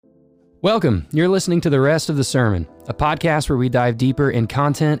Welcome. You're listening to The Rest of the Sermon, a podcast where we dive deeper in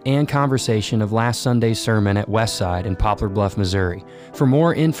content and conversation of last Sunday's sermon at Westside in Poplar Bluff, Missouri. For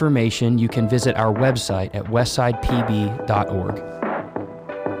more information, you can visit our website at westsidepb.org.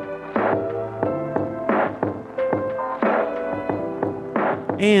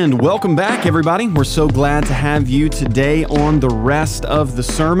 And welcome back, everybody. We're so glad to have you today on The Rest of the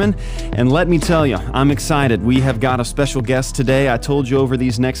Sermon. And let me tell you, I'm excited. We have got a special guest today. I told you over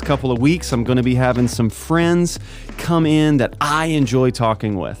these next couple of weeks, I'm going to be having some friends come in that I enjoy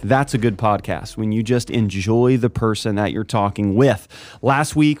talking with. That's a good podcast, when you just enjoy the person that you're talking with.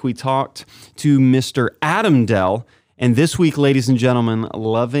 Last week, we talked to Mr. Adam Dell. And this week, ladies and gentlemen,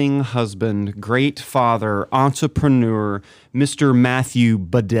 loving husband, great father, entrepreneur, Mr. Matthew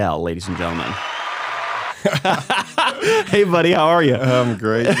Bedell, ladies and gentlemen. Hey, buddy, how are you? I'm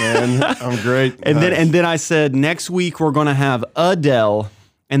great, man. I'm great. And then I said, next week we're going to have Adele,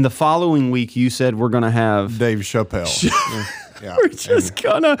 and the following week you said we're going to have Dave Chappelle. Yeah, we're just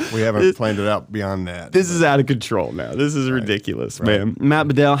gonna. We haven't planned it out beyond that. This is out of control now. This is ridiculous, man. Matt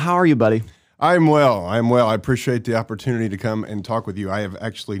Bedell, how are you, buddy? I'm well. I appreciate the opportunity to come and talk with you. I have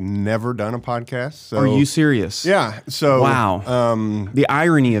actually never done a podcast. So, are you serious? Yeah. So wow. The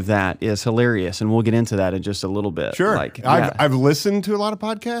irony of that is hilarious, and we'll get into that in just a little bit. Sure. I've listened to a lot of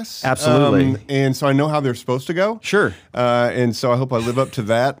podcasts. Absolutely. And so I know how they're supposed to go. Sure. And so I hope I live up to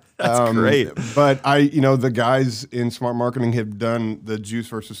that. That's great. But the guys in Smart Marketing have done the Juice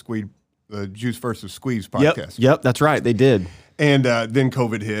versus Squeeze podcast. Yep. That's right. They did. And then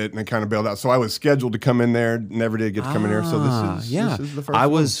COVID hit, and I kind of bailed out. So I was scheduled to come in there, never did get to come in there. So this is the first I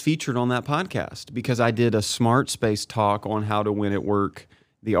was featured on that podcast because I did a Smart Space talk on how to win at work,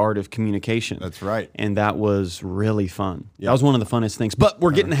 the art of communication. That's right. And that was really fun. Yep. That was one of the funnest things. But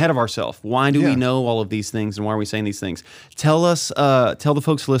we're getting ahead of ourselves. Why do we know all of these things, and why are we saying these things? Tell the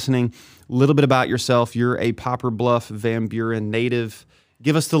folks listening a little bit about yourself. You're a Poplar Bluff, Van Buren native.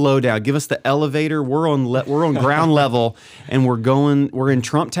 Give us the lowdown. Give us the elevator. We're on ground level, and we're in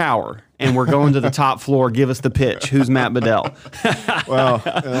Trump Tower, and we're going to the top floor. Give us the pitch. Who's Matt Bedell? Well,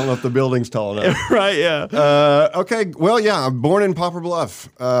 I don't know if the building's tall enough. Right, yeah. Okay, well, yeah, I'm born in Poplar Bluff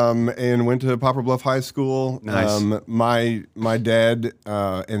and went to Poplar Bluff High School. Nice. My dad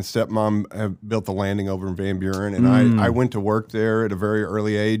and stepmom have built the landing over in Van Buren, and I went to work there at a very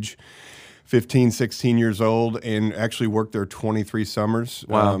early age. 15, 16 years old, and actually worked there 23 summers.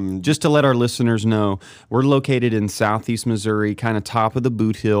 Wow. Just to let our listeners know, we're located in southeast Missouri, kind of top of the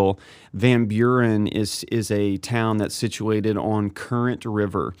Boot Hill. Van Buren is a town that's situated on Current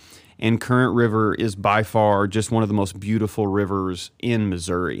River, and Current River is by far just one of the most beautiful rivers in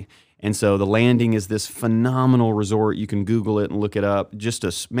Missouri. And so the landing is this phenomenal resort. You can Google it and look it up.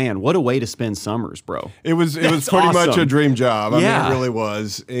 What a way to spend summers, bro. It was pretty awesome. much a dream job. I mean, it really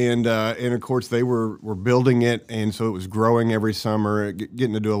was. And of course they were building it, and so it was growing every summer,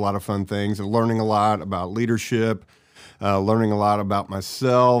 getting to do a lot of fun things and learning a lot about leadership. Learning a lot about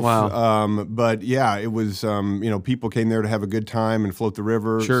myself. Wow. But yeah, it was, people came there to have a good time and float the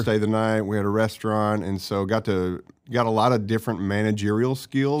river, stay the night. We had a restaurant, and so got a lot of different managerial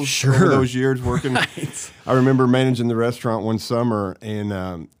skills over those years working. Right. I remember managing the restaurant one summer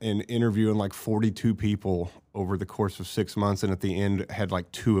and interviewing like 42 people over the course of 6 months, and at the end had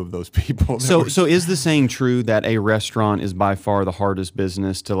like 2 of those people. So is the saying true that a restaurant is by far the hardest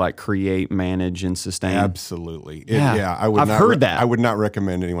business to like create, manage, and sustain? Absolutely. I've heard that. I would not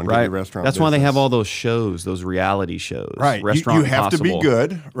recommend anyone get a restaurant That's business. why they have all those shows, those reality shows. Right. Restaurant you have Impossible. to be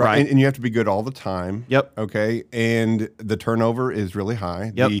good, right? And you have to be good all the time. Yep. Okay. And the turnover is really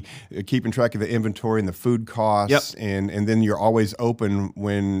high. Yep. Keeping track of the inventory and the food costs. Yep. And then you're always open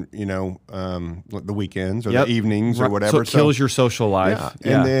when, the weekends or the evenings or Right. whatever. So it kills your social life.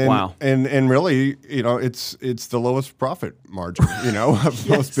 Yeah. And then, wow. And really, it's the lowest profit margin, of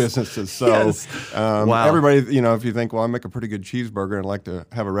most businesses. So Wow. everybody, if you think, well, I make a pretty good cheeseburger and I'd like to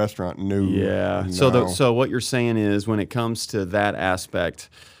have a restaurant, Yeah. No. So what you're saying is, when it comes to that aspect,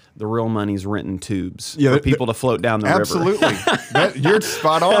 the real money's renting tubes Yeah, for people to float down the river. Absolutely. You're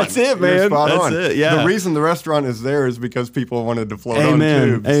spot on. That's it, man. You're spot That's on. it, yeah. The reason the restaurant is there is because people wanted to float on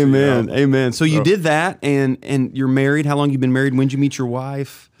tubes. Amen. So you did that, and you're married. How long you been married? When did you meet your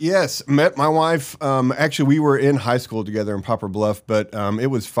wife? Yes, met my wife. Actually, we were in high school together in Poplar Bluff, but it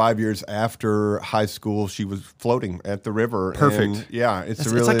was 5 years after high school. She was floating at the river. Perfect. And, yeah, it's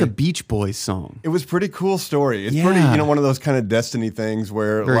like a Beach Boys song. It was a pretty cool story. It's pretty, one of those kind of destiny things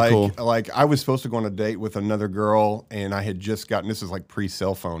where, Like I was supposed to go on a date with another girl, and I had just gotten, this is like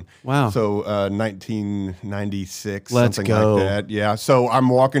pre-cell phone. Wow. So 1996, Let's something go. like that. Yeah. So I'm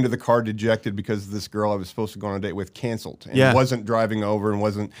walking to the car dejected because this girl I was supposed to go on a date with canceled and wasn't driving over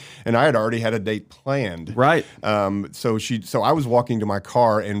and I had already had a date planned. Right. So I was walking to my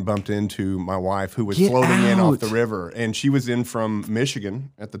car and bumped into my wife, who was floating in off the river, and she was in from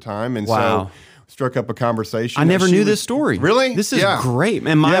Michigan at the time, and so struck up a conversation. I never knew this story. Really? This is great.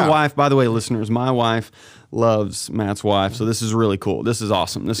 And my wife, by the way, listeners, my wife loves Matt's wife, so this is really cool. This is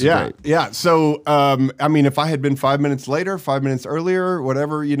awesome. This is great. Yeah. So, I mean, if I had been 5 minutes later, 5 minutes earlier,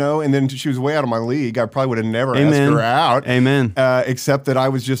 whatever, and then she was way out of my league, I probably would have never asked her out. Amen. Except that I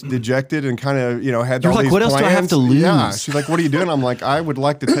was just dejected and kind of, had all these what plans. Else do I have to lose? Yeah. She's like, what are you doing? I'm like, I would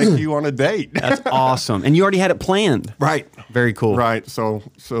like to take you on a date. That's awesome. And you already had it planned. Right. Very cool. Right. So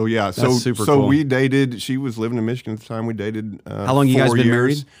yeah. That's super cool. We dated. She was living in Michigan at the time. We dated. How long you guys been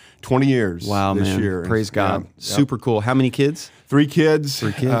married? 20 years. Wow, this man. year. Praise God. Super cool. How many kids? 3 kids.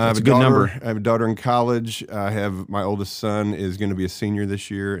 3 kids. That's a good number. I have a daughter in college. I have my oldest son is going to be a senior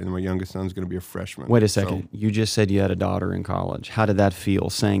this year, and my youngest son is going to be a freshman. Wait a second. You just said you had a daughter in college. How did that feel,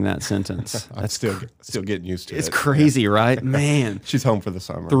 saying that sentence? That's still getting used to it. It's crazy, right? Man. She's home for the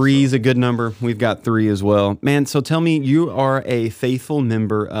summer. 3 is a good number. We've got 3 as well. Man, so tell me, you are a faithful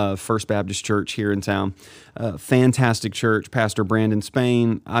member of First Baptist Church here in town. Fantastic church. Pastor Brandon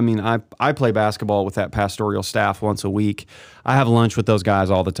Spain. I mean, I play basketball with that pastoral staff once a week. I have lunch with those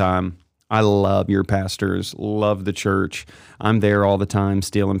guys all the time. I love your pastors, love the church. I'm there all the time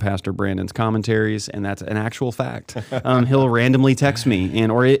stealing Pastor Brandon's commentaries, and that's an actual fact. He'll randomly text me,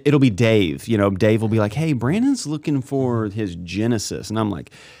 or it'll be Dave. Dave will be like, hey, Brandon's looking for his Genesis. And I'm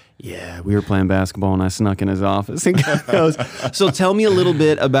like, yeah, we were playing basketball and I snuck in his office and goes. So tell me a little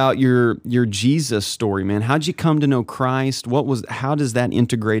bit about your Jesus story, man. How'd you come to know Christ? How does that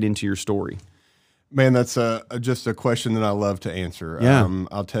integrate into your story? Man, that's just a question that I love to answer. Yeah.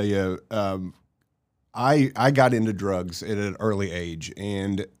 I'll tell you, I got into drugs at an early age,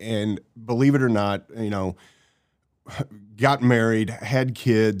 and believe it or not, got married, had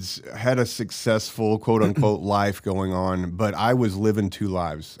kids, had a successful quote unquote life going on, but I was living 2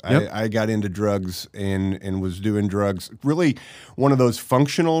 lives. Yep. I got into drugs and was doing drugs. Really one of those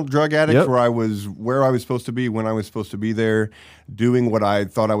functional drug addicts where I was supposed to be, when I was supposed to be there, doing what I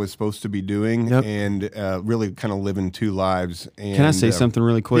thought I was supposed to be doing, and really kind of living 2 lives. And, can I say something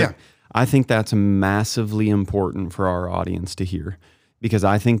really quick? Yeah. I think that's massively important for our audience to hear, because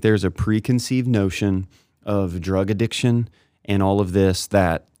I think there's a preconceived notion of drug addiction and all of this,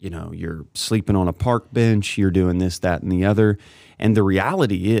 that, you're sleeping on a park bench, you're doing this, that, and the other. And the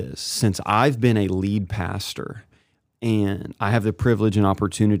reality is, since I've been a lead pastor and I have the privilege and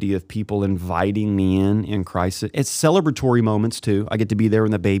opportunity of people inviting me in crisis, it's celebratory moments too. I get to be there when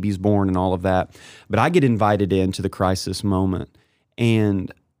the baby's born and all of that, but I get invited into the crisis moment.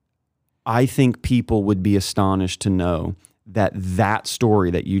 And I think people would be astonished to know that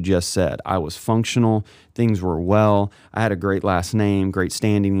story that you just said, I was functional, things were well, I had a great last name, great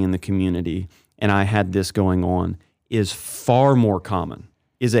standing in the community, and I had this going on, is a far more common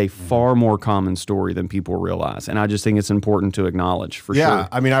story than people realize. And I just think it's important to acknowledge for sure. Yeah,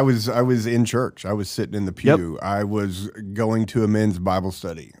 I mean, I was in church. I was sitting in the pew. Yep. I was going to a men's Bible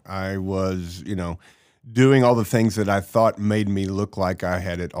study. I was, doing all the things that I thought made me look like I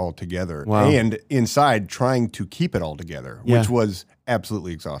had it all together. Wow. And inside trying to keep it all together, which was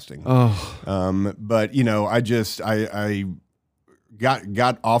absolutely exhausting. Oh. But I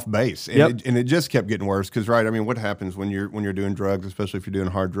got off base, and it just kept getting worse. Because right, I mean, what happens when you're doing drugs, especially if you're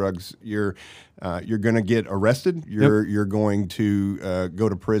doing hard drugs, you're going to get arrested. You're going to go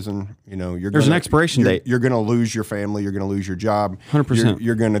to prison. There's an expiration date. You're going to lose your family. You're going to lose your job. 100%.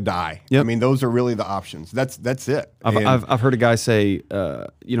 You're going to die. Yep. I mean, those are really the options. That's it. I've heard a guy say,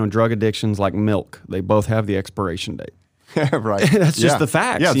 drug addiction's like milk. They both have the expiration date. Right. That's just the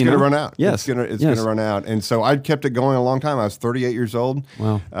facts. Yeah, it's going to run out. Yes. It's going to run out. And so I kept it going a long time. I was 38 years old.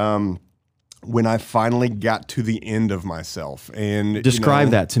 Wow. When I finally got to the end of myself. And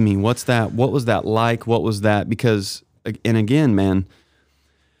describe that to me. What's that? What was that like? What was that? Because, and again, man,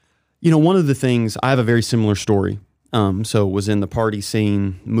 one of the things, I have a very similar story. So was in the party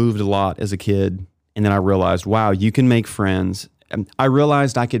scene, moved a lot as a kid. And then I realized, wow, you can make friends. I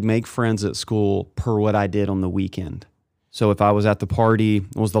realized I could make friends at school per what I did on the weekend. So if I was at the party,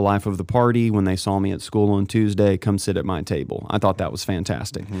 it was the life of the party. When they saw me at school on Tuesday, come sit at my table. I thought that was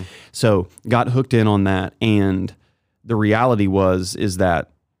fantastic. Mm-hmm. So got hooked in on that. And the reality is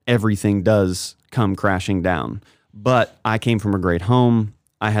that everything does come crashing down. But I came from a great home.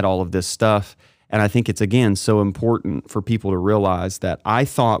 I had all of this stuff. And I think it's, again, so important for people to realize that I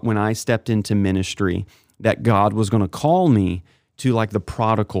thought when I stepped into ministry that God was going to call me to like the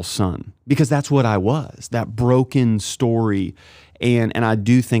prodigal son, because that's what I was, that broken story. And I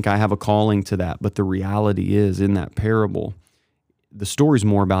do think I have a calling to that. But the reality is, in that parable, the story's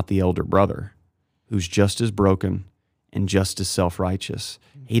more about the elder brother who's just as broken and just as self-righteous.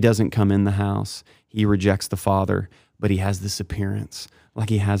 He doesn't come in the house. He rejects the father, but he has this appearance like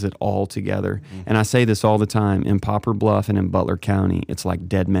he has it all together. Mm. And I say this all the time, in Poplar Bluff and in Butler County, it's like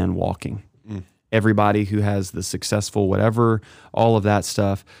dead men walking. Mm. Everybody who has the successful whatever, all of that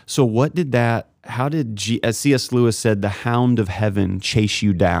stuff. So how did, as C.S. Lewis said, the hound of heaven chase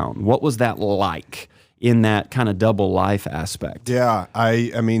you down? What was that like in that kind of double life aspect? Yeah,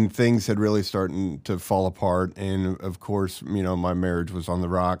 I mean, things had really started to fall apart, and of course, my marriage was on the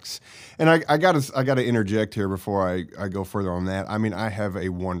rocks. And I got to interject here before I go further on that. I mean, I have a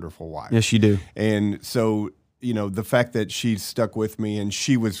wonderful wife. Yes, you do. And so, the fact that she stuck with me, and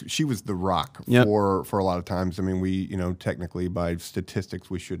she was the rock for a lot of times. I mean, we, technically by statistics,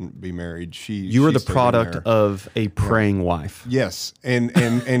 we shouldn't be married. You were the product of a praying wife. Yes,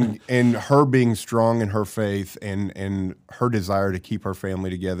 and her being strong in her faith and her desire to keep her family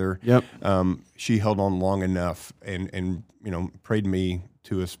together. Yep. She held on long enough and prayed me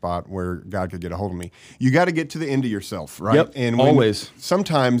to a spot where God could get a hold of me. You got to get to the end of yourself, right? Yep, and always.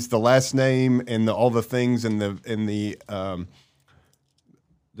 Sometimes the last name and all the things and the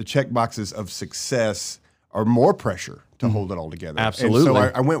check boxes of success are more pressure to hold it all together. Absolutely.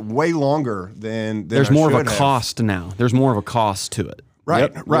 And so I went way longer than There's more of a cost now. There's more of a cost to it.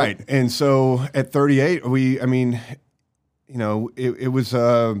 Right, right. Yep. And so at 38, it was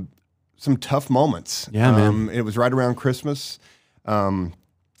some tough moments. Yeah, man. It was right around Christmas.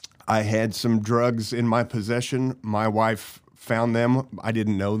 I had some drugs in my possession. My wife found them. I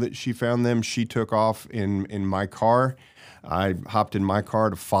didn't know that she found them. She took off in my car. I hopped in my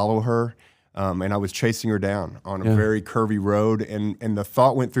car to follow her, and I was chasing her down on a very curvy road. And the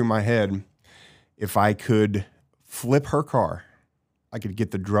thought went through my head, if I could flip her car, I could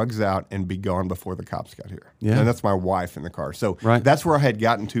get the drugs out and be gone before the cops got here. Yeah. And that's my wife in the car. So that's where I had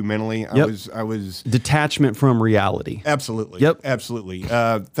gotten to mentally. I was detachment from reality. Absolutely. Yep. Absolutely.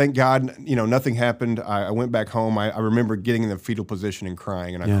 Thank God, nothing happened. I went back home. I remember getting in the fetal position and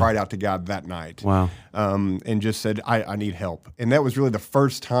crying, and I cried out to God that night. Wow. And just said, I need help. And that was really the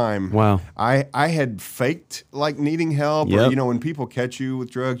first time I had faked like needing help. Yep. Or, when people catch you with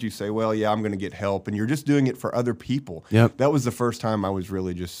drugs, you say, well, yeah, I'm going to get help. And you're just doing it for other people. Yep. That was the first time I was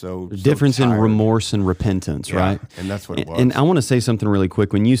really just so difference tired. in remorse and repentance, right? And that's what it was. And I want to say something really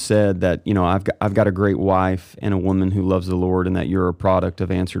quick. When you said that, I've got a great wife and a woman who loves the Lord, and that you're a product of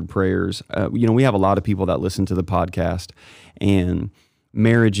answered prayers. We have a lot of people that listen to the podcast, and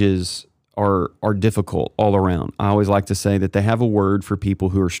marriages are difficult all around. I always like to say that they have a word for people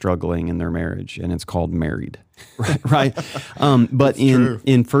who are struggling in their marriage, and it's called married, right? But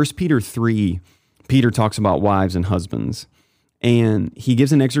in 1 Peter 3, Peter talks about wives and husbands. And he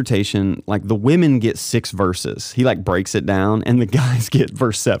gives an exhortation, like the women get 6 verses. He like breaks it down, and the guys get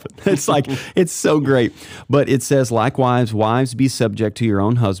verse 7. It's like, it's so great. But it says, likewise, wives, be subject to your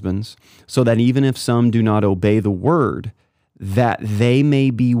own husbands, so that even if some do not obey the word, that they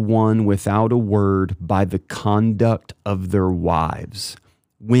may be won without a word by the conduct of their wives,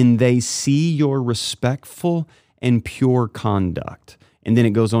 when they see your respectful and pure conduct. And then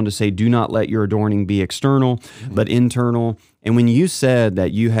it goes on to say, do not let your adorning be external, but internal. And when you said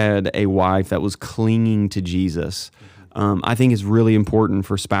that you had a wife that was clinging to Jesus, I think it's really important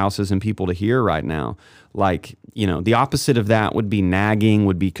for spouses and people to hear right now. Like, the opposite of that would be nagging,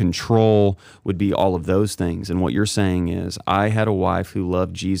 would be control, would be all of those things. And what you're saying is, I had a wife who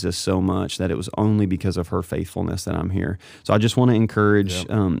loved Jesus so much that it was only because of her faithfulness that I'm here. So I just want to encourage,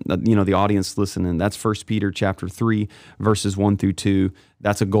 the audience listening. That's 1 Peter chapter 3, verses 1 through 2.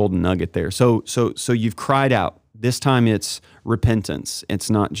 That's a golden nugget there. So you've cried out. This time it's repentance. It's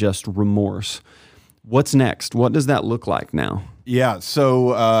not just remorse. What's next? What does that look like now? Yeah,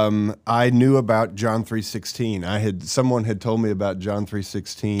 so I knew about John 3:16. Someone had told me about John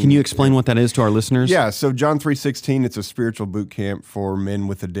 3:16. Can you explain what that is to our listeners? Yeah, so John 3:16, it's a spiritual boot camp for men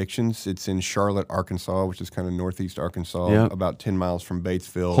with addictions. It's in Charlotte, Arkansas, which is kind of northeast Arkansas, about 10 miles from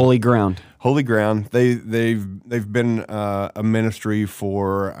Batesville. Holy ground. Holy ground. They've been a ministry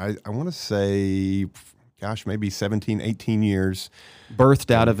for I want to say, maybe 17, 18 years.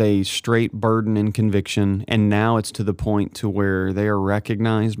 Birthed out of a straight burden and conviction, and now it's to the point to where they are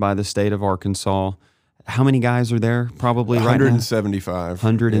recognized by the state of Arkansas. How many guys are there? Probably 175.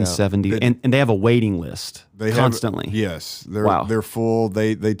 170. Yeah. And they have a waiting list. constantly. Yes, Wow. they're full.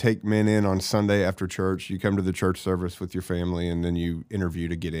 They take men in on Sunday after church. You come to the church service with your family, and then you interview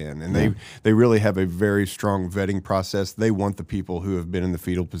to get in. And they really have a very strong vetting process. They want the people who have been in the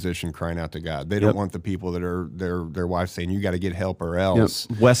fetal position crying out to God. They don't want the people that are their wives saying, "You got to get help or else."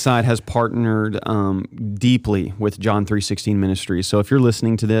 Westside has partnered deeply with John 3:16 Ministries. So if you're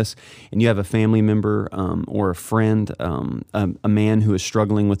listening to this and you have a family member or a friend, a man who is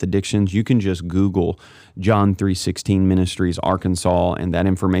struggling with addictions, you can just Google John 3:16 Ministries Arkansas, and that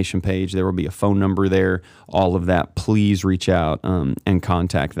information page, there will be a phone number there, all of that. Please reach out and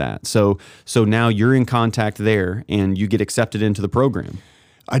contact that. So now you're in contact there, and you get accepted into the program.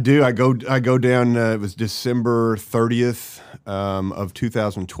 I do. I go down. It was December 30th of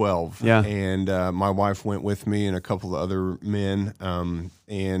 2012. Yeah. And my wife went with me and a couple of other men.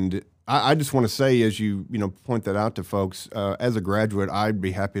 And I just want to say, as you point that out to folks, as a graduate, I'd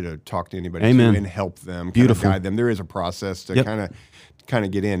be happy to talk to anybody and help them, guide them. There is a process to kind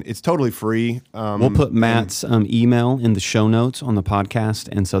of get in. It's totally free. We'll put Matt's email in the show notes on the podcast,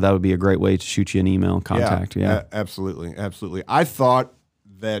 and so that would be a great way to shoot you an email contact. Absolutely. I thought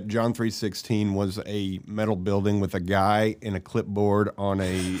that John 3:16 was a metal building with a guy in a clipboard on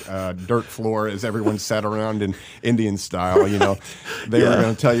a dirt floor as everyone sat around in Indian style. They were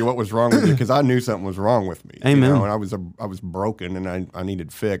going to tell you what was wrong with you, because I knew something was wrong with me. Amen. And I was broken and I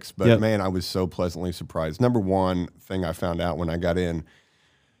needed fixed. But man, I was so pleasantly surprised. Number one thing I found out when I got in,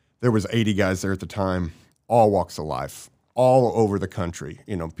 there was 80 guys there at the time, all walks of life, all over the country,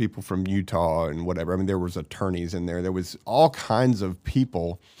 people from Utah and whatever. I mean, there was attorneys in there. There was all kinds of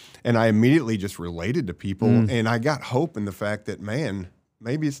people, and I immediately just related to people, and I got hope in the fact that, man,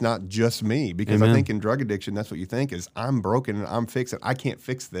 maybe it's not just me, because I think in drug addiction, that's what you think is, I'm broken and I'm fixed. I can't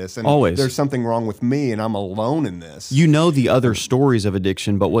fix this. And there's something wrong with me and I'm alone in this. The other stories of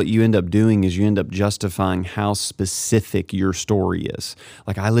addiction, but what you end up doing is you end up justifying how specific your story is.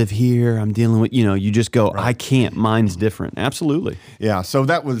 Like, I live here, I'm dealing with, you just go, I can't, mine's different. Absolutely. Yeah. So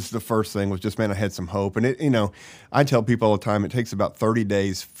that was the first thing, was just, man, I had some hope. And I tell people all the time, it takes about 30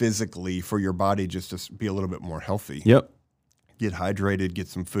 days physically for your body just to be a little bit more healthy. Yep. Get hydrated, get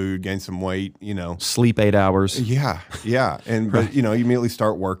some food, gain some weight, Sleep 8 hours. Yeah. And, but, you immediately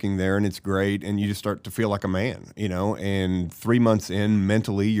start working there, and it's great. And you just start to feel like a man, and 3 months in,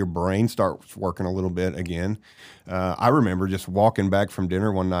 mentally, your brain starts working a little bit again. I remember just walking back from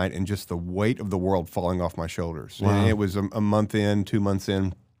dinner one night and just the weight of the world falling off my shoulders. Wow. And it was a month in, 2 months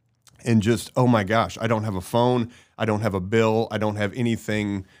in, and just, oh my gosh, I don't have a phone. I don't have a bill. I don't have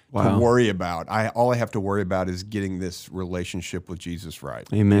anything to worry about. All I have to worry about is getting this relationship with Jesus right.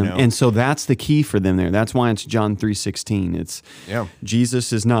 Amen. And so that's the key for them there. That's why it's John 3:16. It's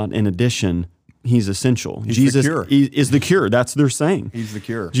Jesus is not an addition. He's essential. Jesus is the cure. That's their saying. He's the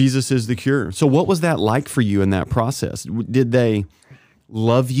cure. Jesus is the cure. So what was that like for you in that process? Did they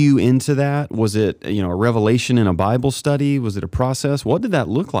love you into that? Was it, a revelation in a Bible study? Was it a process? What did that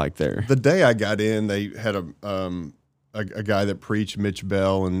look like there? The day I got in, they had a guy that preached, Mitch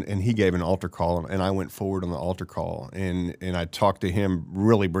Bell, and he gave an altar call, and I went forward on the altar call, and I talked to him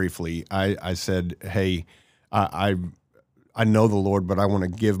really briefly. I said, hey, I know the Lord, but I want to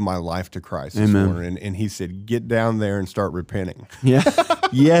give my life to Christ this morning. And he said, get down there and start repenting. Yeah.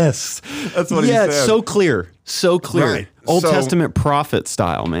 Yes. That's what he said. Yeah, so clear. So clear. Right. Old Testament prophet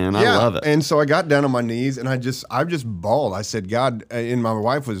style, man. I love it. And so I got down on my knees, and I just bawled. I said, God, and my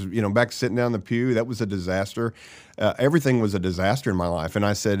wife was, back sitting down in the pew. That was a disaster. Everything was a disaster in my life. And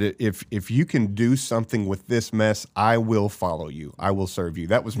I said, if you can do something with this mess, I will follow you. I will serve you.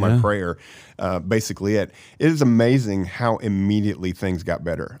 That was my prayer, basically it. It is amazing how immediately things got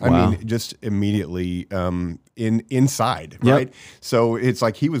better. I mean, just immediately inside, right? So it's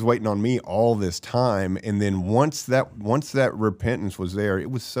like he was waiting on me all this time. And then once that repentance was there,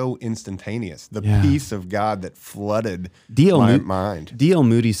 it was so instantaneous. The peace of God that flooded my mind. D.L.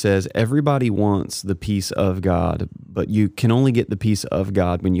 Moody says, everybody wants the peace of God, but you can only get the peace of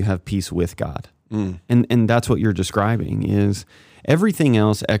God when you have peace with God. And that's what you're describing is everything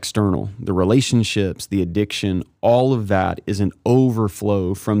else external, the relationships, the addiction, all of that is an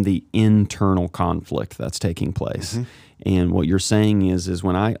overflow from the internal conflict that's taking place. And what you're saying is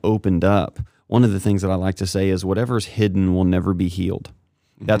when I opened up, one of the things that I like to say is whatever's hidden will never be healed.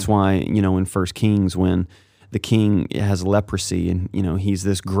 That's why, in 1 Kings, when the king has leprosy and, he's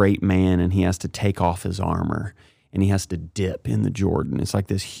this great man and he has to take off his armor and he has to dip in the Jordan. It's like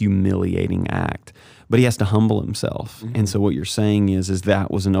this humiliating act, but he has to humble himself. And so what you're saying is that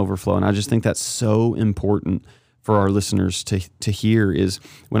was an overflow. And I just think that's so important for our listeners to hear is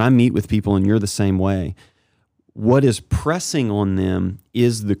when I meet with people and you're the same way, what is pressing on them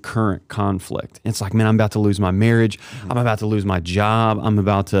is the current conflict? It's like, man, I'm about to lose my marriage. I'm about to lose my job. I'm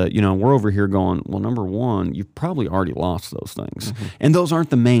about to, we're over here going, well, number one, you've probably already lost those things. And those aren't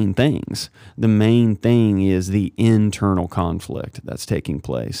the main things. The main thing is the internal conflict that's taking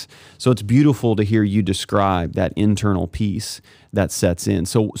place. So it's beautiful to hear you describe that internal peace that sets in.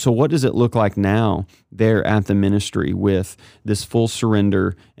 So what does it look like now there at the ministry with this full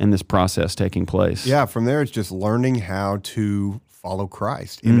surrender and this process taking place? Yeah, from there, it's just learning how to follow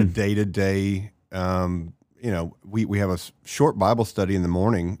Christ in a day-to-day, we have a short Bible study in the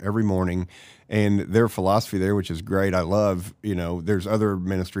morning, every morning, and their philosophy there, which is great, I love, there's other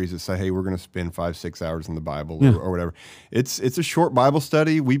ministries that say, hey, we're going to spend 5-6 hours in the Bible or whatever. It's a short Bible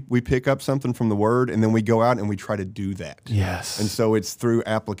study. We pick up something from the Word, and then we go out and we try to do that. Yes. And so it's through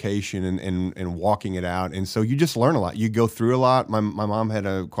application and walking it out. And so you just learn a lot. You go through a lot. My mom had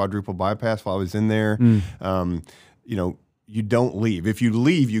a quadruple bypass while I was in there. You don't leave. If you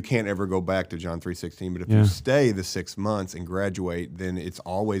leave, you can't ever go back to John 3:16. But if you stay the 6 months and graduate, then it's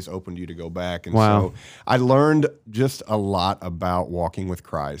always open to you to go back. And so I learned just a lot about walking with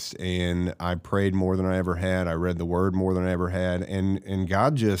Christ. And I prayed more than I ever had. I read the Word more than I ever had. And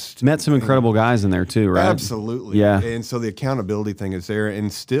God just met some incredible guys in there too, right? Absolutely. Yeah. And so the accountability thing is there.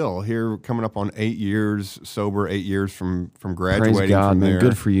 And still here, coming up on 8 years sober, 8 years from graduating. Praise God, from man. there.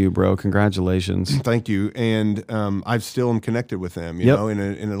 Good for you, bro. Congratulations. Thank you. And I've still connected with them, you know, in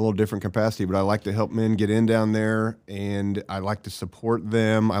a little different capacity, but I like to help men get in down there, and I like to support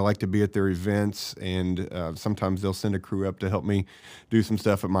them. I like to be at their events, and sometimes they'll send a crew up to help me do some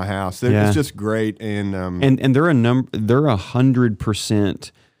stuff at my house. It's just great. And they're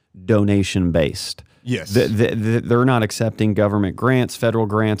 100% donation based. Yes. They're not accepting government grants, federal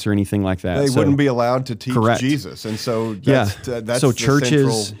grants, or anything like that. They wouldn't be allowed to teach correct. Jesus. And so that's so the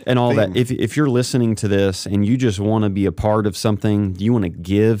churches and all theme. that, if you're listening to this and you just want to be a part of something, you want to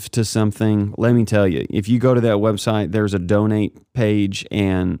give to something, let me tell you, if you go to that website, there's a donate page,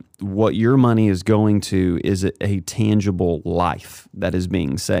 and what your money is going to is a tangible life that is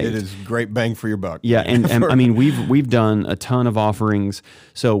being saved. It is great bang for your buck. Yeah, and I mean, we've done a ton of offerings.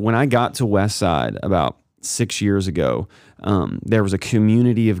 So when I got to Westside about 6 years ago, there was a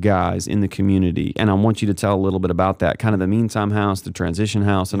community of guys in the community, and I want you to tell a little bit about that, kind of the Meantime House, the Transition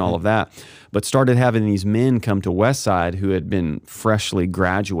House, and all of that. But started having these men come to Westside who had been freshly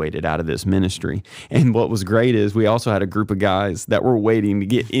graduated out of this ministry. And what was great is we also had a group of guys that were waiting to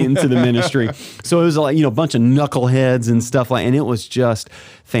get into the ministry. So it was like, a bunch of knuckleheads and stuff and it was just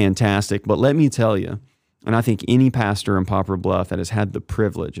fantastic. But let me tell you, and I think any pastor in Poplar Bluff that has had the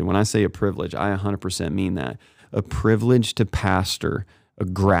privilege, and when I say a privilege, I 100% mean that, a privilege to pastor a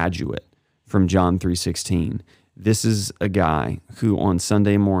graduate from John 3:16. This is a guy who on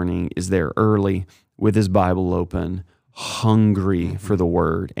Sunday morning is there early with his Bible open, hungry for the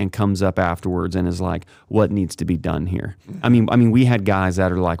Word, and comes up afterwards and is like, what needs to be done here? I mean, we had guys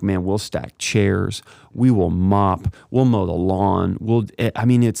that are like, man, we'll stack chairs, we will mop, we'll mow the lawn.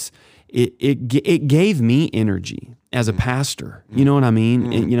 It gave me energy as a pastor. You know what I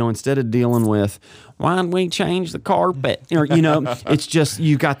mean? And, instead of dealing with, why don't we change the carpet? Or, it's just,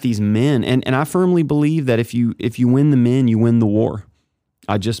 you got these men. And I firmly believe that if you win the men, you win the war.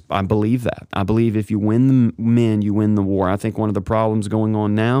 I believe that. I believe if you win the men, you win the war. I think one of the problems going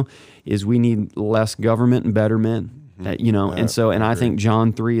on now is we need less government and better men. And I think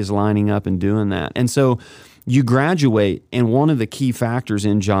John 3 is lining up and doing that. And so you graduate, and one of the key factors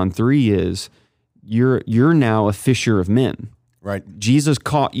in John 3 is you're now a fisher of men. Right. Jesus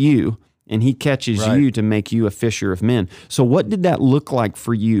caught you, and he catches you to make you a fisher of men. So what did that look like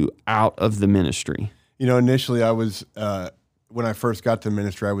for you out of the ministry? Initially I was, when I first got to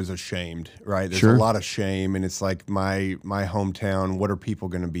ministry, I was ashamed, right? There's a lot of shame, and it's like my hometown, what are people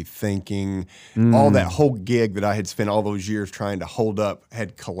going to be thinking? All that whole gig that I had spent all those years trying to hold up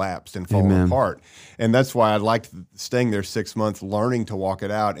had collapsed and fallen apart. And that's why I liked staying there 6 months, learning to walk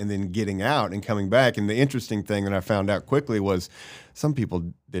it out, and then getting out and coming back. And the interesting thing that I found out quickly was some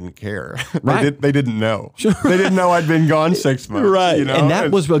people didn't care. Right. They didn't know. They didn't know I'd been gone 6 months. Right. And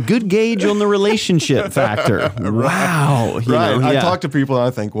that was a good gauge on the relationship factor. Wow. I talk to people and I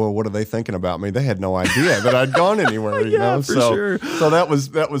think, well, what are they thinking about me? They had no idea that I'd gone anywhere. Sure. So that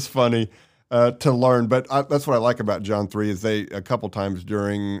was funny to learn. But that's what I like about John 3 is a couple times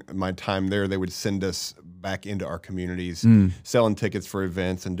during my time there, they would send us back into our communities, selling tickets for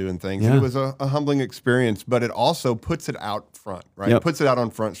events and doing things. And it was a humbling experience, but it also puts it out front, right? Yep. It puts it out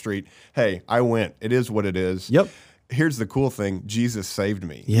on Front Street. Hey, I went. It is what it is. Yep. Here's the cool thing. Jesus saved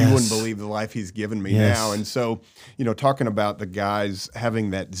me. Yes. You wouldn't believe the life he's given me now. And so, talking about the guys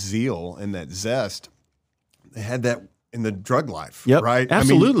having that zeal and that zest, they had that in the drug life, Yep, right?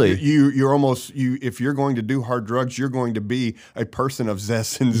 absolutely. I mean, you're almost if you're going to do hard drugs, you're going to be a person of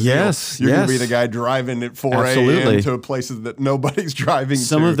zest and zeal. Yes, you're going to yes. be the guy driving at 4 Absolutely. a.m. to places that nobody's driving to.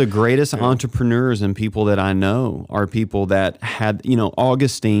 Some of the greatest entrepreneurs and people that I know are people that had,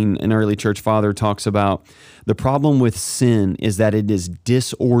 Augustine, an early church father, talks about the problem with sin is that it is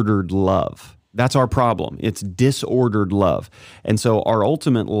disordered love. That's our problem. It's disordered love. And so our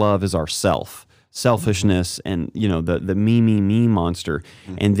ultimate love is ourself. Selfishness and the me monster,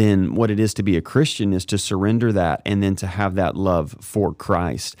 and then what it is to be a Christian is to surrender that and then to have that love for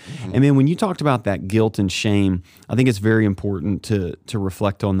Christ. And then when you talked about that guilt and shame, I think it's very important to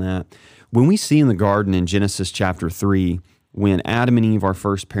reflect on that. When we see in the garden in Genesis chapter 3, when Adam and Eve, our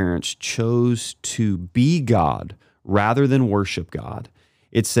first parents, chose to be God rather than worship God,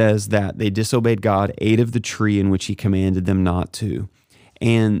 it says that they disobeyed God, ate of the tree in which he commanded them not to.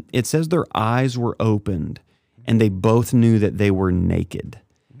 And it says their eyes were opened and they both knew that they were naked.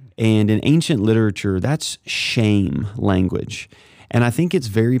 And in ancient literature, that's shame language. And I think it's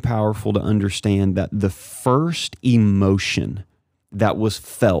very powerful to understand that the first emotion that was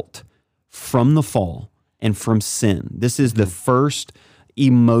felt from the fall and from sin, this is the first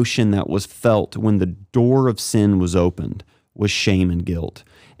emotion that was felt when the door of sin was opened, was shame and guilt.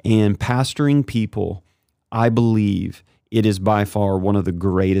 And pastoring people, I believe, it is by far one of the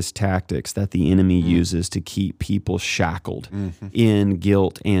greatest tactics that the enemy uses to keep people shackled in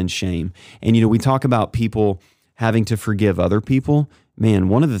guilt and shame. And, we talk about people having to forgive other people. Man,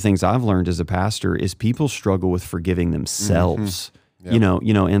 one of the things I've learned as a pastor is people struggle with forgiving themselves. Yep.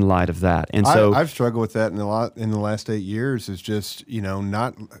 In light of that. And so I've struggled with that in the last 8 years is just,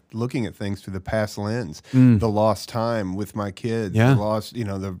 not looking at things through the past lens, the lost time with my kids, the lost,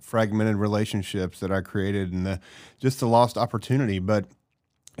 the fragmented relationships that I created and the lost opportunity. But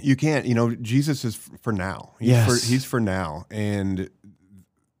you can't, Jesus is for now. He's for now. And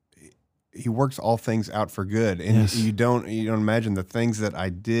he works all things out for good. And you don't imagine the things that I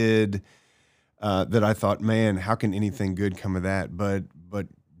did that I thought, man, how can anything good come of that? But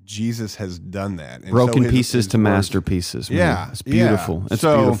Jesus has done that. And broken pieces to masterpieces. Man. Yeah. It's beautiful. It's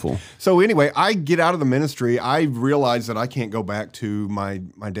beautiful. So anyway, I get out of the ministry. I realize that I can't go back to my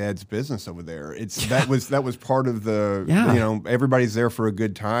dad's business over there. That was part of the, everybody's there for a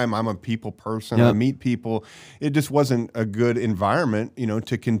good time. I'm a people person. Yep. I meet people. It just wasn't a good environment,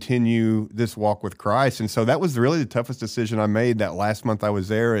 to continue this walk with Christ. And so that was really the toughest decision I made that last month I was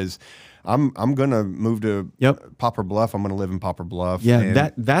there is, I'm going to move to Poplar Bluff. I'm going to live in Poplar Bluff. Yeah,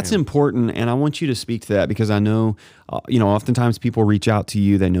 and, that's important, and I want you to speak to that because I know, oftentimes people reach out to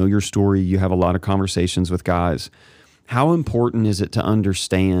you. They know your story. You have a lot of conversations with guys. How important is it to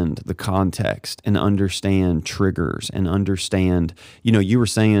understand the context and understand triggers and understand, you were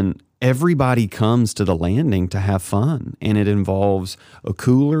saying everybody comes to the landing to have fun, and it involves a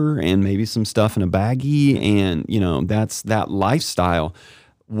cooler and maybe some stuff in a baggie, and, that's that lifestyle.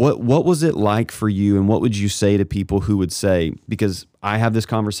 What was it like for you, and what would you say to people who would say, because I have this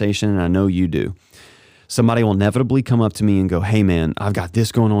conversation and I know you do, somebody will inevitably come up to me and go, hey man, I've got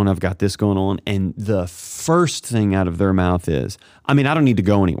this going on, I've got this going on, and the first thing out of their mouth is, I don't need to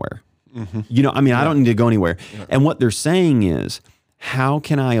go anywhere. I don't need to go anywhere. Yeah. And what they're saying is, how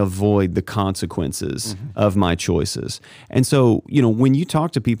can I avoid the consequences of my choices? And so, when you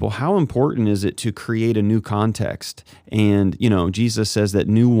talk to people, how important is it to create a new context? And, Jesus says that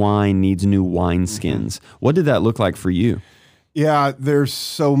new wine needs new wineskins. What did that look like for you? Yeah, there's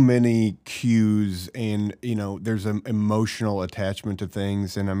so many cues and, there's an emotional attachment to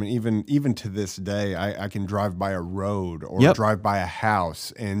things. And even to this day, I can drive by a road or drive by a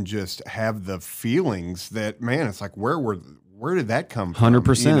house and just have the feelings that, man, it's like, where did that come from?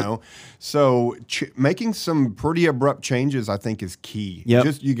 100%. So making some pretty abrupt changes, I think, is key.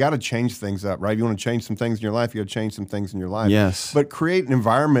 Yep. You got to change things up, right? You want to change some things in your life, you got to change some things in your life. Yes. But create an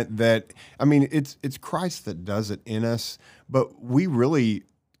environment that, it's Christ that does it in us, but we really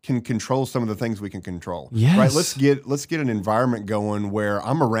can control some of the things we can control. Yes. Right? Let's get an environment going where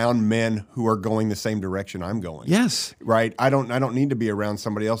I'm around men who are going the same direction I'm going. Yes. Right? I don't need to be around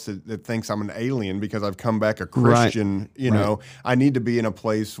somebody else that thinks I'm an alien because I've come back a Christian, Right. I need to be in a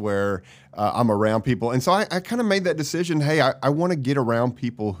place where I'm around people. And so I kind of made that decision, hey, I want to get around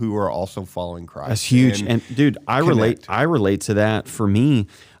people who are also following Christ. That's huge. And dude, I relate to that. For me,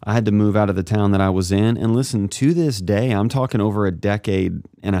 I had to move out of the town that I was in. And listen, to this day, I'm talking over a decade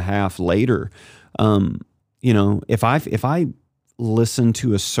and a half later, if I listen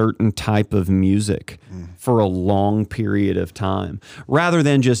to a certain type of music for a long period of time, rather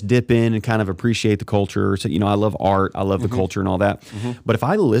than just dip in and kind of appreciate the culture. So, I love art, I love the culture and all that. But if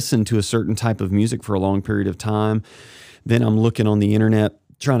I listen to a certain type of music for a long period of time, then I'm looking on the internet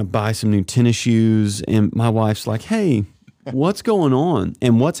trying to buy some new tennis shoes, and my wife's like, hey, what's going on?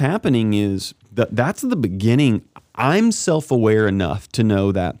 And what's happening is that's the beginning. I'm self-aware enough to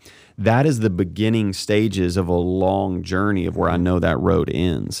know that is the beginning stages of a long journey of where I know that road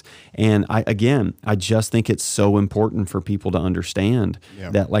ends. And I just think it's so important for people to understand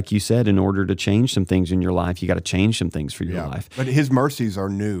that, like you said, in order to change some things in your life, you got to change some things for your life. But his mercies are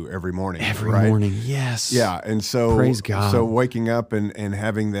new every morning. Every morning, yes. Yeah, and so praise God. So waking up and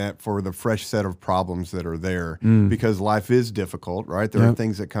having that for the fresh set of problems that are there, because life is difficult, right? There are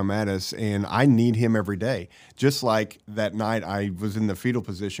things that come at us, and I need him every day. Just like that night I was in the fetal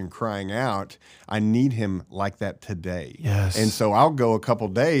position crying out, I need him like that today. Yes. And so I'll go a couple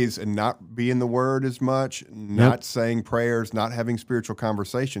days and not be in the Word as much, not saying prayers, not having spiritual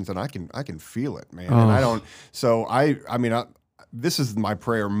conversations, and I can feel it, man. And I don't. So this is my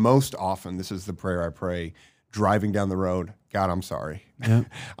prayer most often. This is the prayer I pray driving down the road. God, I'm sorry. Yep.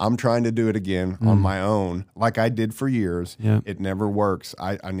 I'm trying to do it again on my own, like I did for years. Yep. It never works.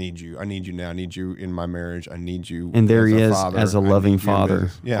 I need you. I need you now. I need you in my marriage. I need you. And there he is, father. as a loving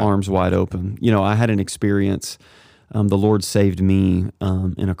father, arms wide open. I had an experience. The Lord saved me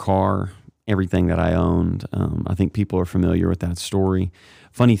in a car, everything that I owned. I think people are familiar with that story.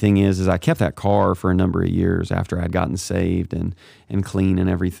 Funny thing is I kept that car for a number of years after I'd gotten saved and clean and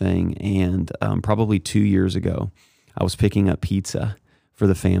everything. And probably 2 years ago, I was picking up pizza for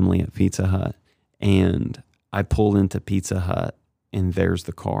the family at Pizza Hut, and I pulled into Pizza Hut, and there's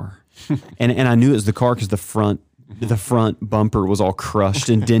the car. and I knew it was the car because the front bumper was all crushed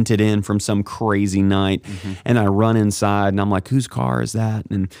and dented in from some crazy night. And I run inside, and I'm like, whose car is that?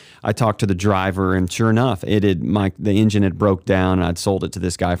 And I talked to the driver, and sure enough, the engine had broke down, and I'd sold it to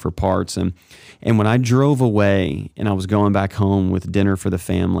this guy for parts. And when I drove away and I was going back home with dinner for the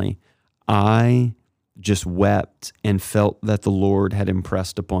family, I just wept and felt that the Lord had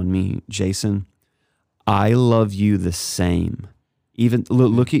impressed upon me, Jason, I love you the same. Even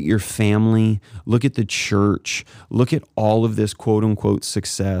look at your family, look at the church, look at all of this quote unquote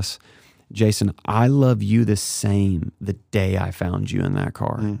success. Jason, I love you the same the day I found you in that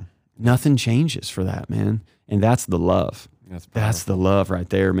car. Nothing changes for that, man. And that's the love. That's the love right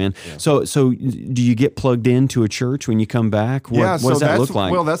there, man. Yeah. So do you get plugged into a church when you come back? What does that look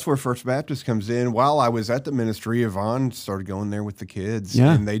like? Well, that's where First Baptist comes in. While I was at the ministry, Yvonne started going there with the kids,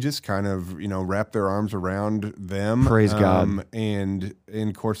 and they just kind of, wrapped their arms around them. Praise God. And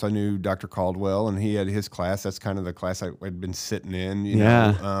of course, I knew Dr. Caldwell, and he had his class. That's kind of the class I had been sitting in, you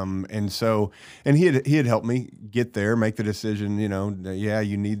know. And he had helped me get there, make the decision,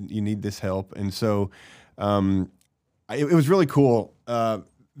 you need this help. And so it was really cool.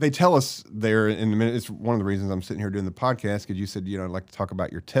 They tell us there in a minute. It's one of the reasons I'm sitting here doing the podcast, because you said, I'd like to talk about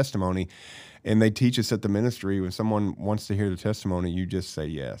your testimony. And they teach us at the ministry, when someone wants to hear the testimony, you just say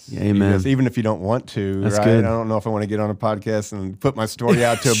yes. Yeah, amen. Even if you don't want to. That's right? good. I don't know if I want to get on a podcast and put my story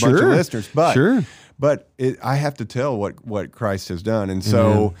out to a bunch of listeners. But I have to tell what Christ has done. And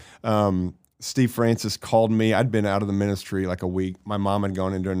so Steve Francis called me. I'd been out of the ministry like a week. My mom had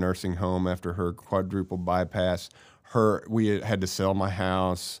gone into a nursing home after her quadruple bypass. We had to sell my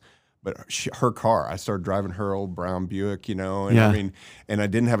house, but her car, I started driving her old brown Buick, and I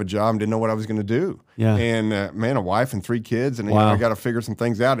didn't have a job and didn't know what I was going to do. Yeah. And a wife and 3 kids, and I got to figure some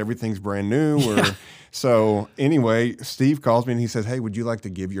things out. Everything's brand new. So anyway, Steve calls me and he says, "Hey, would you like to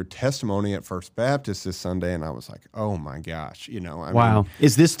give your testimony at First Baptist this Sunday?" And I was like, "Oh my gosh, wow.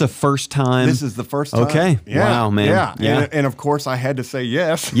 Is this the first time? This is the first time. Okay. Yeah. Wow, man. Yeah. And of course I had to say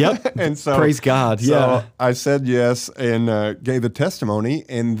yes. Yep. And so praise God. So I said yes and gave the testimony.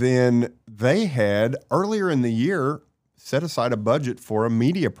 And then they had earlier in the year set aside a budget for a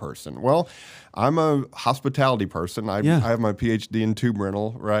media person. Well, I'm a hospitality person. I have my PhD in tube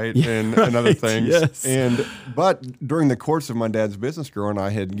rental, right? And other things. Yes. But during the course of my dad's business growing,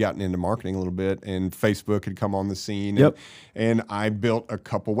 I had gotten into marketing a little bit, and Facebook had come on the scene. Yep. And I built a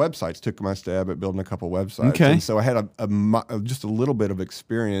couple websites, took my stab at building a couple websites. Okay. And so I had just a little bit of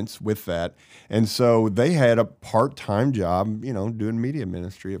experience with that. And so they had a part-time job, doing media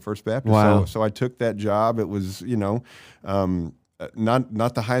ministry at First Baptist. Wow. So I took that job. It was,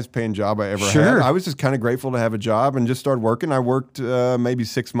 not the highest paying job I ever Sure. had. I was just kind of grateful to have a job and just started working. I worked maybe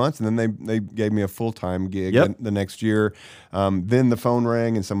 6 months, and then they gave me a full-time gig the next year. Then the phone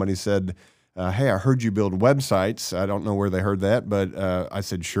rang and somebody said, hey, I heard you build websites. I don't know where they heard that, but I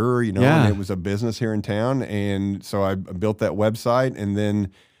said, sure, and it was a business here in town. And so I built that website, and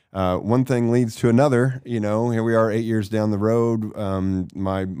then one thing leads to another. Here we are 8 years down the road.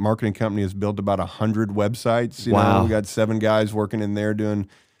 My marketing company has built about 100 websites. Wow. We got 7 guys working in there doing.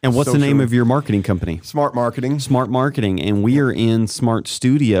 And what's the name of your marketing company? Smart Marketing. Smart Marketing. And we are in Smart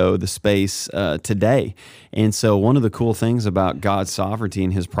Studio, the space today. And so one of the cool things about God's sovereignty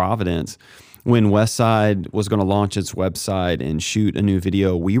and his providence, when Westside was going to launch its website and shoot a new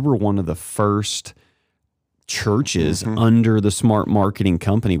video, we were one of the first churches under the Smart Marketing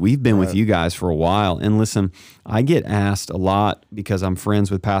company. We've been with you guys for a while. And listen, I get asked a lot because I'm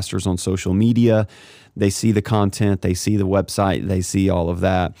friends with pastors on social media. They see the content, they see the website, they see all of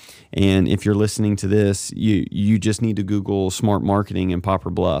that. And if you're listening to this, you just need to Google Smart Marketing in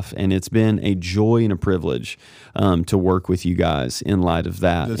Poplar Bluff. And it's been a joy and a privilege to work with you guys in light of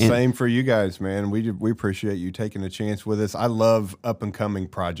that. Same for you guys, man. We appreciate you taking a chance with us. I love up and coming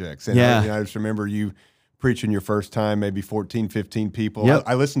projects. And I just remember you preaching your first time, maybe 14, 15 people. Yep.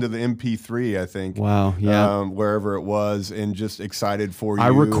 I listened to the MP3, I think. Wow, yeah. Wherever it was, and just excited for you. I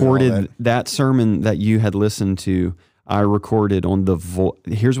recorded that sermon that you had listened to. I recorded on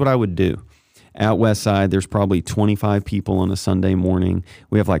here's what I would do. At Westside, there's probably 25 people on a Sunday morning.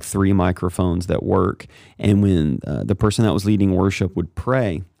 We have like 3 microphones that work. And when the person that was leading worship would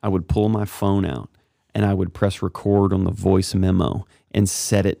pray, I would pull my phone out and I would press record on the voice memo and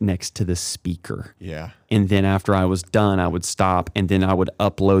set it next to the speaker. Yeah. And then after I was done, I would stop and then I would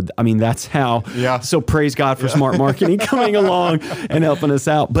upload. I mean, that's how. Yeah. So praise God for Smart Marketing coming along and helping us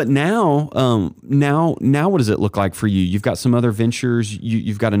out. But now what does it look like for you? You've got some other ventures.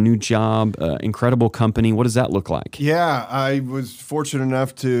 You've got a new job, incredible company. What does that look like? Yeah, I was fortunate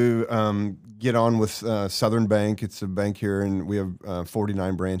enough to get on with Southern Bank. It's a bank here, and we have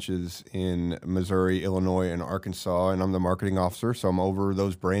 49 branches in Missouri, Illinois, and Arkansas, and I'm the marketing officer, so I'm over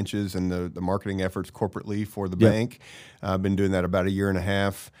those branches and the marketing efforts corporately for the bank. I've been doing that about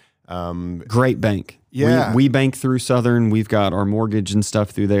 1.5 years. Great bank. Yeah. We bank through Southern. We've got our mortgage and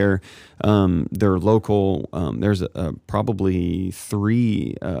stuff through there. They're local. There's probably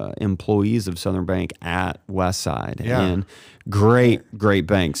 3 employees of Southern Bank at Westside. Yeah. And great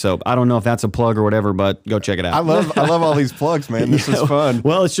bank. So I don't know if that's a plug or whatever, but go check it out. I love all these plugs, man. This is fun.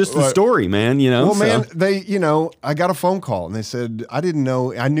 Well, it's just the story, man. Well, man, I got a phone call and they said, I didn't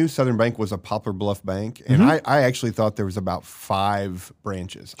know. I knew Southern Bank was a Poplar Bluff bank, and I actually thought there was about 5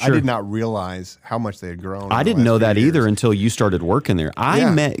 branches. Sure. I did not realize how much they had grown. I didn't know that either until you started working there.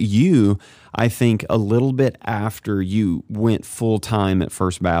 I met you, I think, a little bit after you went full time at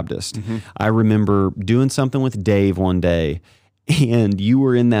First Baptist. I remember doing something with Dave one day, and you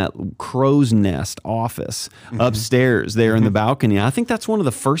were in that crow's nest office upstairs there in the balcony. I think that's one of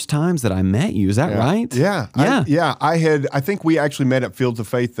the first times that I met you. Is that right? Yeah. I think we actually met at Fields of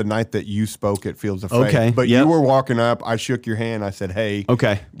Faith the night that you spoke at Fields of Faith. Okay. But you were walking up. I shook your hand. I said, hey,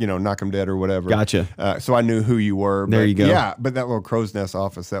 knock them dead or whatever. Gotcha. So I knew who you were. There you go. Yeah, but that little crow's nest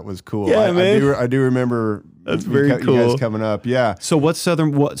office, that was cool. Yeah, man. I do remember that's very cool. You guys coming up. Yeah. So what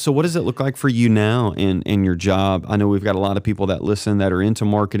does it look like for you now in your job? I know we've got a lot of people that listen that are into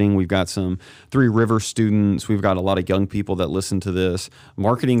marketing. We've got some Three Rivers students. We've got a lot of young people that listen to this.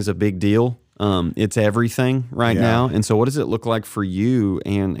 Marketing is a big deal. It's everything right now. And so what does it look like for you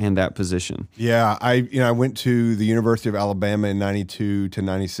and that position? Yeah, I went to the University of Alabama in 92 to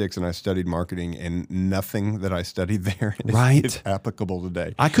 96 and I studied marketing, and nothing that I studied there is applicable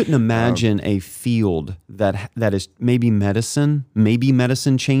today. I couldn't imagine a field that is maybe medicine. Maybe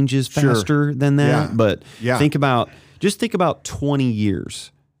medicine changes faster than that. But think about 20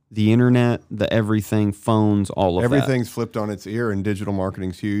 years. The internet, the everything, phones, all of Everything's flipped on its ear, and digital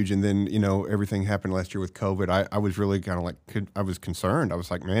marketing's huge. And then, everything happened last year with COVID. I was really kind of like, I was concerned. I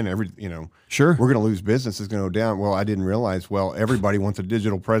was like, man, we're going to lose business. It's going to go down. Well, I didn't realize, everybody wants a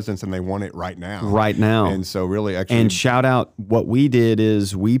digital presence and they want it right now. Right now. And so really And shout out, what we did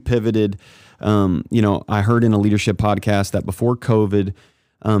is we pivoted. I heard in a leadership podcast that before COVID,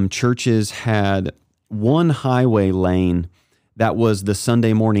 churches had one highway lane that was the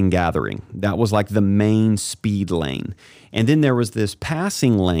Sunday morning gathering. That was like the main speed lane. And then there was this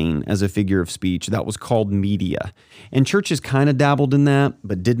passing lane as a figure of speech that was called media. And churches kind of dabbled in that,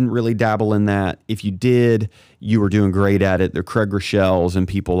 but didn't really dabble in that. If you did, you were doing great at it. The Craig Rochelle's and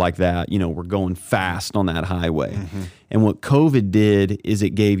people like that, were going fast on that highway. And what COVID did is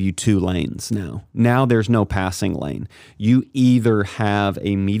it gave you 2 lanes now. Now there's no passing lane. You either have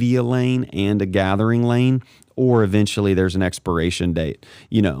a media lane and a gathering lane, or eventually there's an expiration date,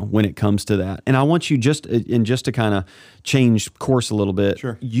 when it comes to that. And I want you just to kind of change course a little bit.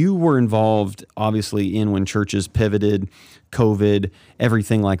 Sure. You were involved, obviously, in when churches pivoted, COVID,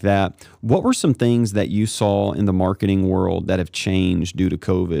 everything like that. What were some things that you saw in the marketing world that have changed due to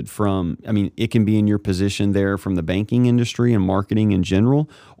COVID? It can be in your position there from the banking industry and marketing in general,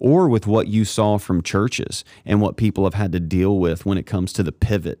 or with what you saw from churches and what people have had to deal with when it comes to the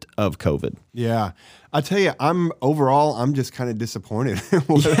pivot of COVID. Yeah. I tell you, I'm just kind of disappointed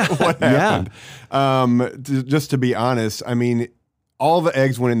what happened. Just to be honest, I mean, all the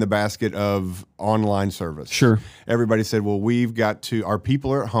eggs went in the basket of online service. Sure. Everybody said, well, our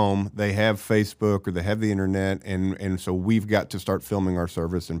people are at home, they have Facebook or they have the internet, and so we've got to start filming our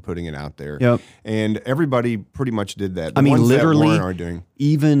service and putting it out there. Yep. And everybody pretty much did that. I mean, ones literally, that weren't are doing.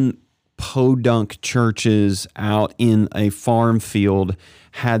 Even podunk churches out in a farm field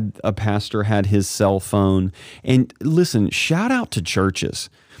had a pastor had his cell phone. And listen, shout out to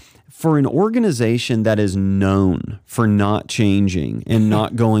churches. For an organization that is known for not changing and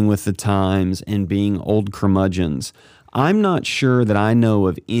not going with the times and being old curmudgeons, I'm not sure that I know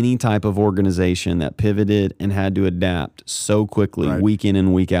of any type of organization that pivoted and had to adapt so quickly week in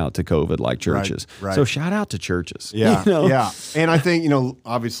and week out to COVID like churches. Right. So shout out to churches. Yeah, you know? yeah. And I think,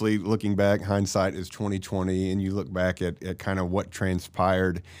 obviously looking back, hindsight is 2020, and you look back at kind of what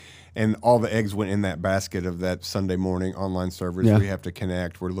transpired. And all the eggs went in that basket of that Sunday morning online service. Yeah. We have to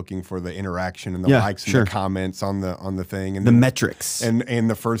connect. We're looking for the interaction and the likes and the comments on the thing, and the metrics. And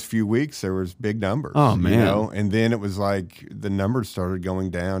the first few weeks there was big numbers. Oh man! And then it was like the numbers started going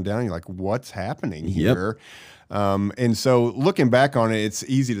down. You're like, what's happening here? And so looking back on it, it's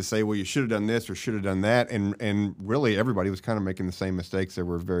easy to say, well, you should have done this or should have done that. And really everybody was kind of making the same mistakes. There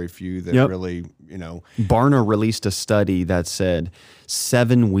were very few that really, Barna released a study that said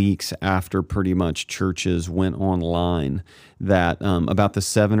 7 weeks after pretty much churches went online, that about the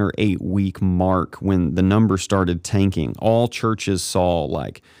 7 or 8 week mark when the numbers started tanking, all churches saw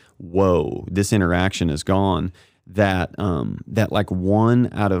like, whoa, this interaction is gone. That like 1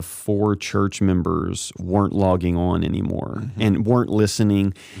 out of 4 church members weren't logging on anymore and weren't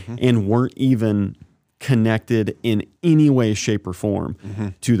listening and weren't even connected in any way, shape, or form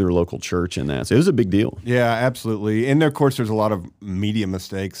to their local church in that. So it was a big deal. Yeah, absolutely. And of course, there's a lot of media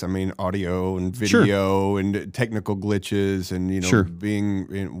mistakes. I mean, audio and video and technical glitches,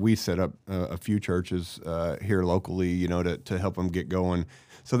 and we set up a few churches here locally, to help them get going.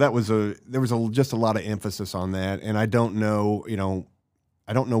 So there was just a lot of emphasis on that, and I don't know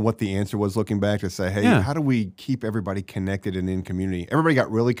what the answer was looking back to say, hey, how do we keep everybody connected and in community? Everybody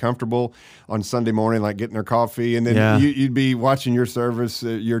got really comfortable on Sunday morning, like getting their coffee, and then you'd be watching your service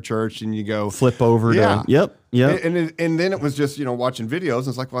at your church, and you go flip over to and then it was just watching videos. And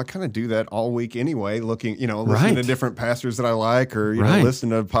it's like, well, I kind of do that all week anyway, listening to different pastors that I like, or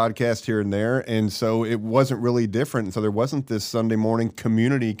listening to a podcast here and there, and so it wasn't really different. And so there wasn't this Sunday morning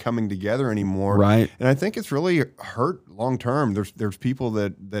community coming together anymore, right? And I think it's really hurt long term. There's people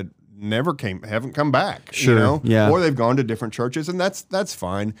that haven't come back, or they've gone to different churches, and that's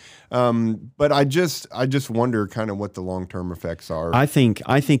fine. But I just wonder kind of what the long term effects are. I think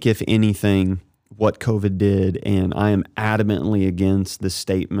if anything, what COVID did, and I am adamantly against the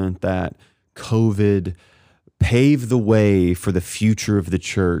statement that COVID paved the way for the future of the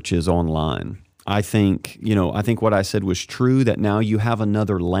church is online. I think what I said was true, that now you have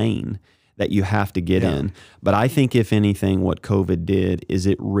another lane that you have to get in. But I think if anything, what COVID did is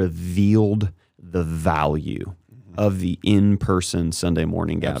it revealed the value of the in-person Sunday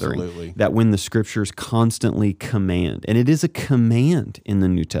morning gathering. Absolutely. That when the scriptures constantly command, and it is a command in the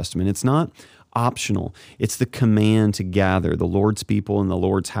New Testament, it's not optional. It's the command to gather the Lord's people in the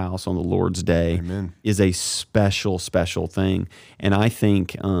Lord's house on the Lord's day. Amen. Is a special, special thing. And I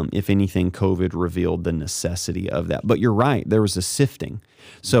think, if anything, COVID revealed the necessity of that. But you're right, there was a sifting.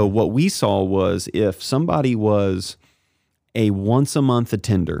 So what we saw was, if somebody was a once-a-month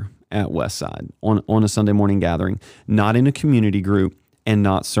attender at Westside on a Sunday morning gathering, not in a community group and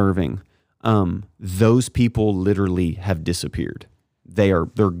not serving, those people literally have disappeared. They're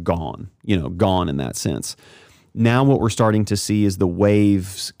gone, gone in that sense. Now what we're starting to see is the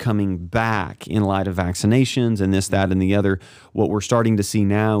waves coming back in light of vaccinations and this, that, and the other. What we're starting to see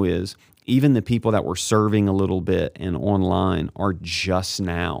now is even the people that were serving a little bit and online are just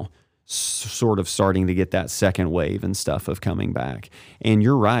now sort of starting to get that second wave and stuff of coming back. And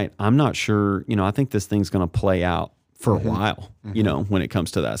you're right. I'm not sure, I think this thing's going to play out for a while, when it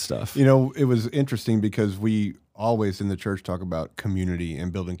comes to that stuff. It was interesting because we always in the church talk about community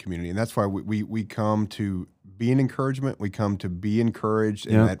and building community. And that's why we come to be an encouragement. We come to be encouraged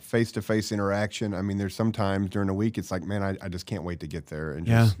in that face-to-face interaction. I mean, there's sometimes during the week, it's like, man, I just can't wait to get there and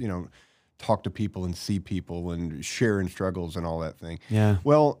just, talk to people and see people and share in struggles and all that thing. Yeah.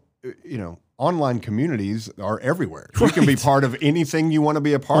 Well, online communities are everywhere. You can be part of anything you want to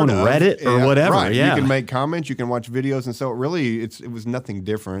be a part of. On Reddit or whatever. Right. Yeah. You can make comments, you can watch videos, and so it was nothing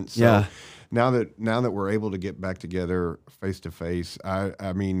different. So now that we're able to get back together face to face,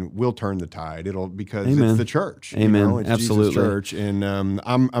 I mean, we'll turn the tide. Because it's the church. Amen. It's Absolutely. Jesus Church, and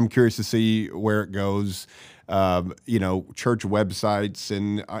I'm curious to see where it goes. Church websites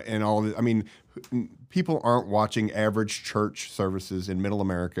and all of it. I mean, people aren't watching average church services in Middle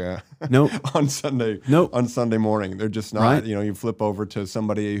America on Sunday morning. They're just not. Right. You flip over to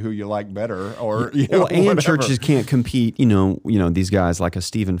somebody who you like better, or and whatever. churches can't compete. These guys like a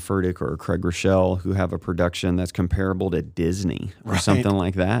Stephen Furtick or a Craig Rochelle who have a production that's comparable to Disney or something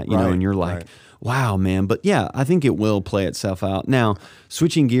like that. And you're like, wow, man. But yeah, I think it will play itself out. Now,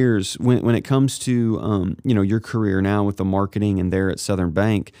 switching gears, when it comes to your career now with the marketing and there at Southern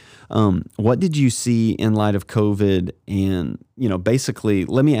Bank, what did you see in light of COVID? And basically,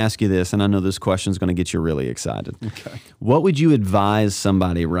 let me ask you this, and I know this question is going to get you really excited. Okay. What would you advise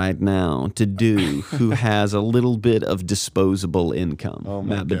somebody right now to do who has a little bit of disposable income? Oh,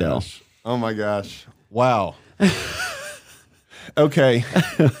 Matt Bedell. Oh my gosh! Wow. Okay.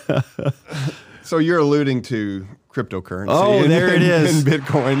 So you're alluding to cryptocurrency. Oh, there it is. And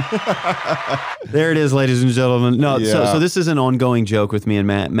Bitcoin. There it is, ladies and gentlemen. No, Yeah. so this is an ongoing joke with me and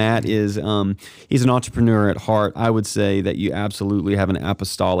Matt. Matt is he's an entrepreneur at heart. I would say that you absolutely have an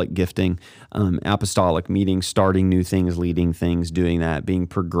apostolic gifting. Apostolic meaning starting new things, leading things, doing that, being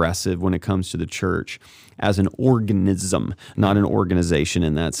progressive when it comes to the church as an organism, not an organization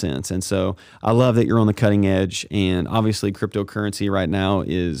in that sense. And so I love that you're on the cutting edge. And obviously cryptocurrency right now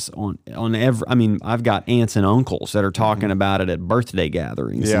is on every, I mean, I've got aunts and uncles that are talking about it at birthday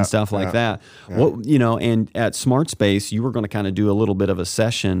gatherings and stuff like that. Yeah. What, and at Smart Space, you were going to kind of do a little bit of a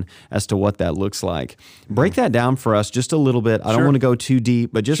session as to what that looks like. Break that down for us just a little bit. I don't want to go too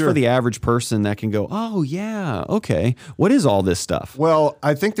deep, but just for the average person that can go, oh yeah, okay. What is all this stuff? Well,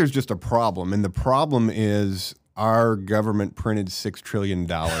 I think there's just a problem, and the problem is our government printed $6 trillion in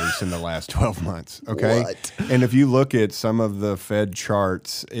the last 12 months. Okay. What? And if you look at some of the Fed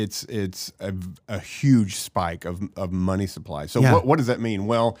charts, it's a huge spike of money supply. So what does that mean?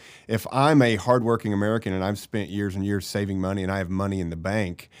 Well, if I'm a hardworking American and I've spent years and years saving money and I have money in the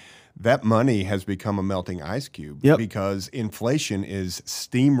bank, that money has become a melting ice cube because inflation is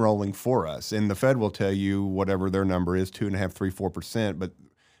steamrolling for us. And the Fed will tell you whatever their number is, 2.5%, 3%, 4%, but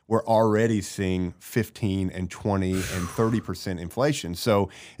we're already seeing 15 and 20 and 30% inflation. So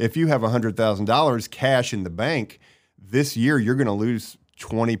if you have $100,000 cash in the bank, this year you're going to lose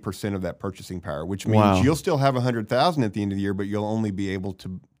 20% of that purchasing power, which means you'll still have $100,000 at the end of the year, but you'll only be able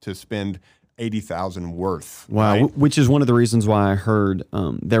to spend $80,000 worth. Wow, right? Which is one of the reasons why I heard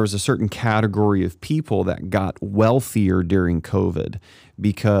there was a certain category of people that got wealthier during COVID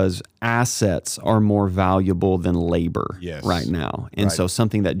because assets are more valuable than labor right now, and so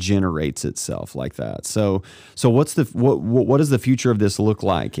something that generates itself like that. So what's what does the future of this look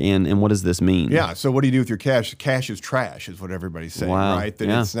like, and what does this mean? Yeah. So what do you do with your cash? Cash is trash, is what everybody's saying, right? That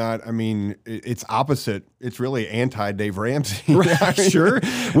it's not. I mean, it's opposite. It's really anti Dave Ramsey. Right, sure.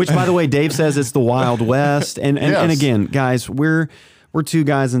 Which, by the way, Dave says it's the Wild West, and again, guys, we're two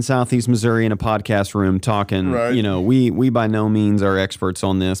guys in Southeast Missouri in a podcast room talking. Right. We by no means are experts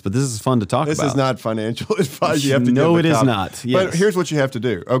on this, but this is fun to talk about. This is not financial advice. You have to no, it is not. Yes. But here's what you have to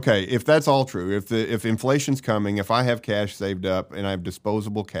do. Okay, if that's all true, if inflation's coming, if I have cash saved up and I have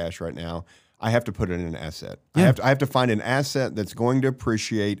disposable cash right now, I have to put it in an asset. Yeah. I have to find an asset that's going to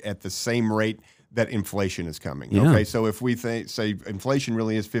appreciate at the same rate that inflation is coming. Yeah. Okay, so if we say inflation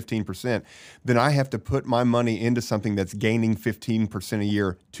really is 15%, then I have to put my money into something that's gaining 15% a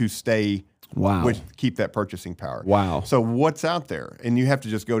year to stay, keep that purchasing power. Wow. So what's out there? And you have to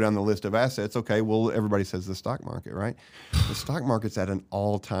just go down the list of assets. Okay, well, everybody says the stock market, right? The stock market's at an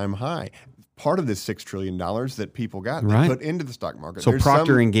all-time high. Part of this $6 trillion that people got they put into the stock market. So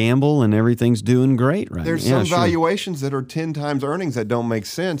Procter and Gamble and everything's doing great, right? There's some valuations that are 10 times earnings that don't make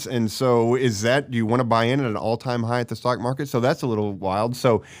sense. And so do you want to buy in at an all-time high at the stock market? So that's a little wild.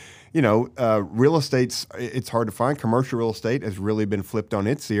 So, real estate's, it's hard to find. Commercial real estate has really been flipped on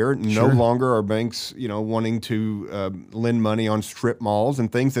its ear. No longer are banks, wanting to lend money on strip malls and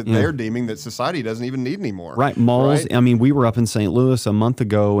things that they're deeming that society doesn't even need anymore. Right, malls. Right? I mean, we were up in St. Louis a month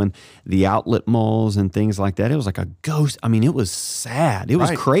ago, and the outlet malls and things like that, it was like a ghost. I mean, it was sad. It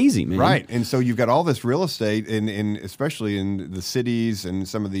was crazy, man. Right, and so you've got all this real estate, in especially in the cities and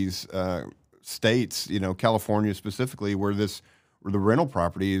some of these states, California specifically, where this the rental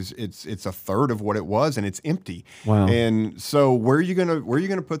property it's a third of what it was, and it's empty. Wow. And so where are you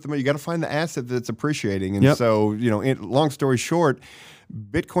gonna put the money? You got to find the asset that's appreciating. And so long story short,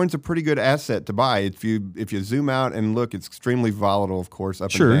 Bitcoin's a pretty good asset to buy. If you zoom out and look, it's extremely volatile, of course,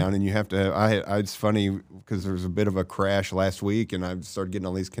 up and down. And you have to. It's funny because there was a bit of a crash last week, and I started getting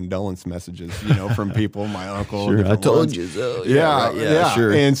all these condolence messages, from people, my uncle. I told you so. Yeah,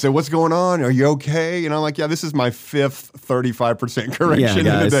 sure. And so, what's going on? Are you okay? And I'm like, yeah, this is my fifth 35% correction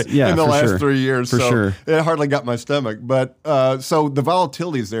in the last 3 years. For sure. It hardly got my stomach. But so the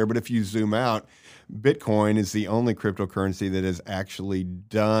volatility is there. But if you zoom out, Bitcoin is the only cryptocurrency that has actually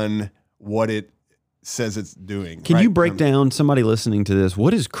done what it says it's doing. Can you break down, somebody listening to this,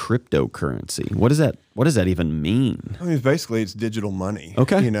 what is cryptocurrency? What does that even mean? I mean, basically it's digital money.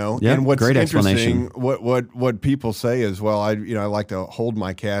 Okay. And what's great interesting, explanation. what people say is, well, I like to hold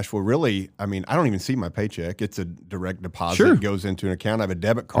my cash. Well, really, I mean, I don't even see my paycheck. It's a direct deposit. Sure. It goes into an account. I have a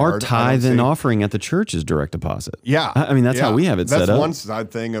debit card. Our tithe and offering at the church is direct deposit. Yeah. I mean, that's how we have it set up. That's one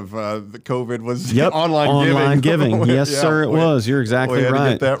side thing of the COVID was online giving. Yes, sir, it was. You're exactly right. right.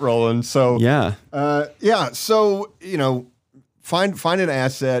 To get that rolling. So yeah. So find an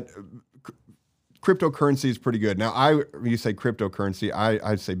asset. Cryptocurrency is pretty good. Now, you say cryptocurrency,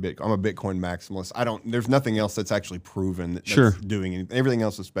 I'd say Bitcoin. I'm a Bitcoin maximalist. There's nothing else that's actually proven that's doing anything. Everything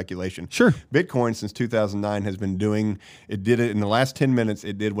else is speculation. Sure. Bitcoin since 2009 has been it did it in the last 10 minutes.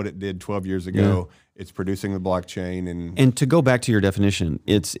 It did what it did 12 years ago. Yeah. It's producing the blockchain. And to go back to your definition,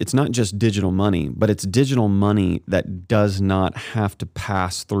 it's not just digital money, but it's digital money that does not have to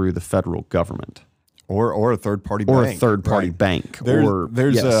pass through the federal government. Or a third-party bank. Or a third-party bank.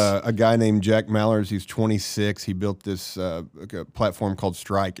 There's a guy named Jack Mallers. He's 26. He built this platform called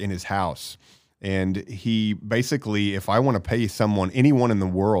Strike in his house. And he basically, if I want to pay anyone in the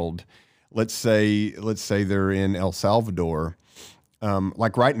world, let's say they're in El Salvador,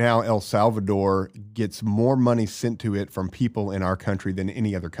 like right now, El Salvador gets more money sent to it from people in our country than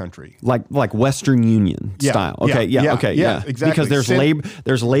any other country. Like Western Union style. Okay, exactly. Because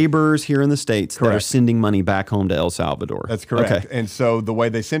there's laborers here in the States that are sending money back home to El Salvador. That's correct. Okay. And so the way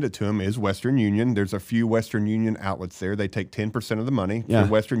they send it to them is Western Union. There's a few Western Union outlets there. They take 10% of the money to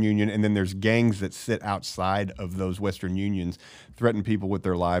Western Union, and then there's gangs that sit outside of those Western Unions, threaten people with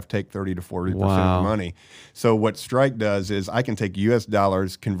their life, take 30 to 40% of the money. So what Strike does is I can take US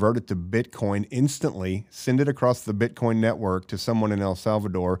dollars, convert it to Bitcoin instantly, send it across the Bitcoin network to someone in El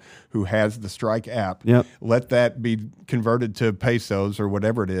Salvador who has the Strike app. Yep. Let that be converted to pesos or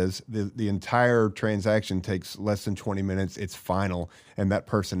whatever it is. The entire transaction takes less than 20 minutes. It's final, and that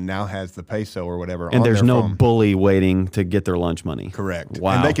person now has the peso or whatever. And there's no bully waiting to get their lunch money. Correct.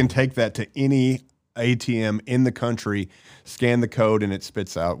 Wow. And they can take that to any ATM in the country, scan the code, and it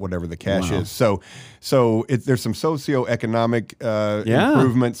spits out whatever the cash is. So there's some socioeconomic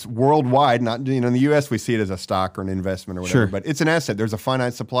improvements worldwide. Not in the U.S. we see it as a stock or an investment or whatever, but it's an asset. There's a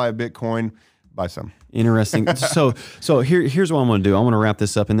finite supply of Bitcoin. Buy some. Interesting. So here's what I'm going to do. I'm going to wrap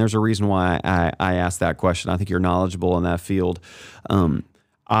this up, and there's a reason why I asked that question. I think you're knowledgeable in that field.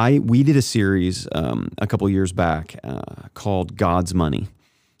 We did a series a couple years back called God's Money.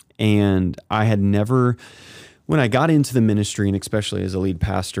 And I had never, when I got into the ministry, and especially as a lead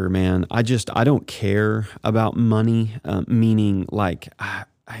pastor, man, I don't care about money, meaning like, I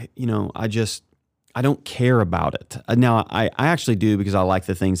don't care about it. Now, I actually do because I like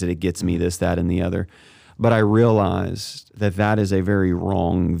the things that it gets me, this, that, and the other. But I realized that is a very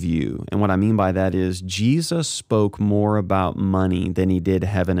wrong view. And what I mean by that is Jesus spoke more about money than he did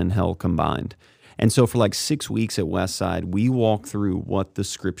heaven and hell combined. And so for like 6 weeks at Westside, we walked through what the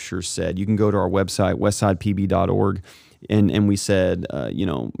scripture said. You can go to our website, westsidepb.org, and we said,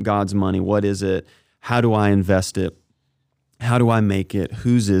 God's money, what is it? How do I invest it? How do I make it?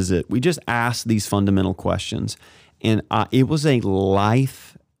 Whose is it? We just asked these fundamental questions. And it was a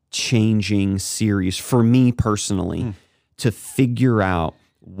life-changing series for me personally to figure out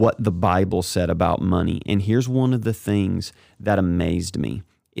what the Bible said about money. And here's one of the things that amazed me.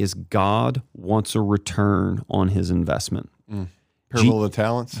 Is God wants a return on his investment. Parable of the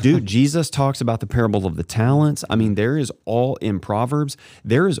talents. Dude, Jesus talks about the parable of the talents. I mean, there is all in Proverbs.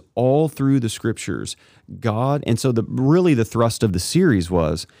 There is all through the scriptures. God, and so the thrust of the series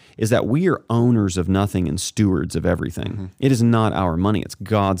is that we are owners of nothing and stewards of everything. It is not our money, it's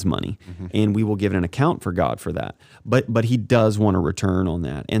God's money. And we will give an account for God for that. But he does want a return on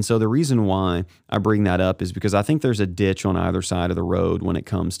that. And so the reason why I bring that up is because I think there's a ditch on either side of the road when it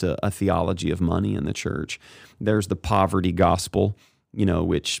comes to a theology of money in the church. There's the poverty gospel,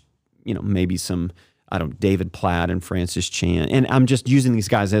 which, maybe some David Platt and Francis Chan. And I'm just using these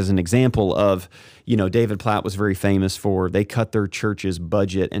guys as an example of, David Platt was very famous for, they cut their church's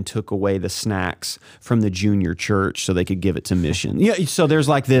budget and took away the snacks from the junior church so they could give it to mission. Yeah. So there's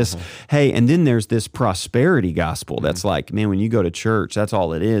like this, hey, and then there's this prosperity gospel that's like, man, when you go to church, that's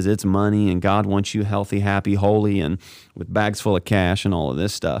all it is. It's money, and God wants you healthy, happy, holy, and with bags full of cash and all of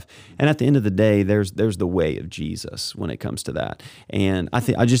this stuff. And at the end of the day, there's the way of Jesus when it comes to that. And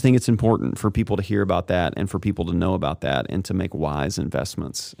I just think it's important for people to hear about that and for people to know about that and to make wise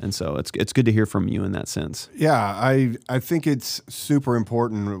investments. And so it's good to hear from you in that sense. Yeah, I think it's super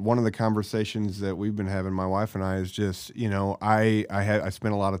important. One of the conversations that we've been having, my wife and I, is just, I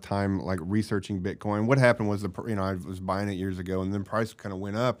spent a lot of time like researching Bitcoin. What happened was I was buying it years ago, and then price kind of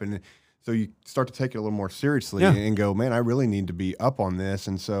went up, and so you start to take it a little more seriously and go, man, I really need to be up on this.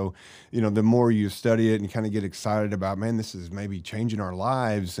 And so, the more you study it and kind of get excited about, man, this is maybe changing our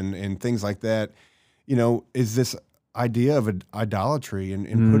lives and things like that, is this idea of idolatry and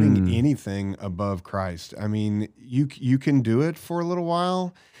putting anything above Christ. I mean, you can do it for a little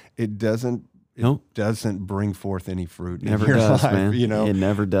while. It doesn't bring forth any fruit. Never in your does, life, man. It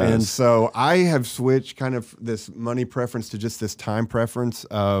never does. And so I have switched kind of this money preference to just this time preference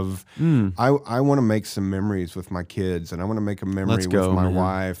of I want to make some memories with my kids, and I want to make a memory with my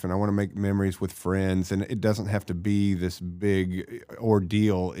wife, and I want to make memories with friends, and it doesn't have to be this big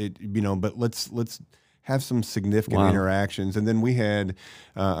ordeal. But let's have some significant interactions. And then we had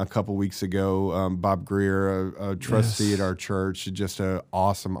a couple weeks ago, Bob Greer, a trustee at our church, just an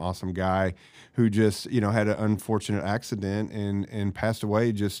awesome guy who just, had an unfortunate accident and passed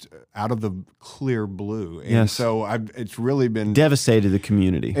away just out of the clear blue. And so it's really been devastated the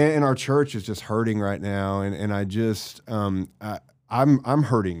community. And our church is just hurting right now. And I just, I'm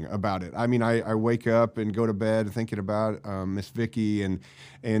hurting about it. I mean, I wake up and go to bed thinking about Miss Vicky,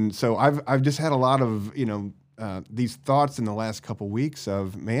 and so I've just had a lot of these thoughts in the last couple weeks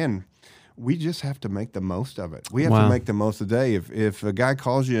of, man, we just have to make the most of it. We have to make the most of the day. If a guy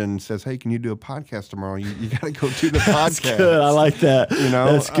calls you and says, "Hey, can you do a podcast tomorrow?" You got to go do the podcast. That's good. I like that.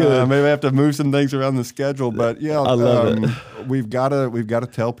 That's good. Maybe I have to move some things around the schedule, but I love it. We've got to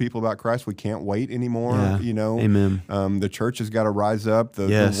tell people about Christ. We can't wait anymore. Amen. The church has got to rise up.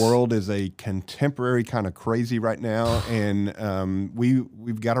 The world is a contemporary kind of crazy right now, and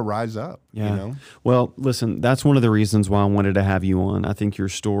we've got to rise up. Yeah. Well, listen, that's one of the reasons why I wanted to have you on. I think your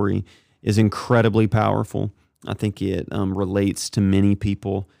story is incredibly powerful. I think it relates to many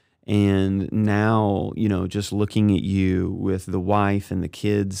people. And now, just looking at you with the wife and the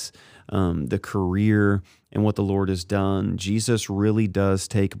kids, the career and what the Lord has done, Jesus really does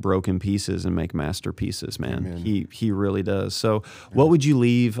take broken pieces and make masterpieces, man. Amen. He really does. So what would you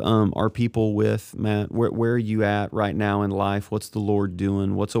leave our people with, Matt? Where are you at right now in life? What's the Lord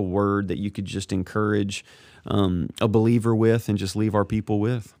doing? What's a word that you could just encourage a believer with and just leave our people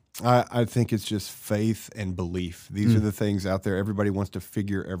with? I think it's just faith and belief. These are the things out there. Everybody wants to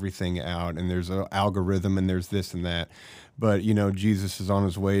figure everything out, and there's an algorithm, and there's this and that. But, Jesus is on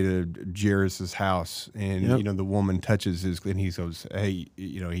his way to Jairus' house, and, the woman touches and he goes, hey,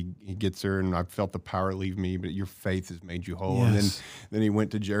 he gets her, and I felt the power leave me, but your faith has made you whole. Yes. And then he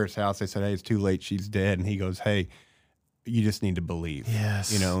went to Jairus' house. They said, hey, it's too late. She's dead. And he goes, hey, you just need to believe.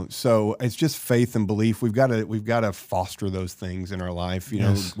 Yes. So it's just faith and belief. We've got to foster those things in our life.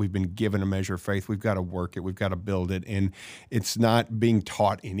 We've been given a measure of faith. We've got to work it. We've got to build it. And it's not being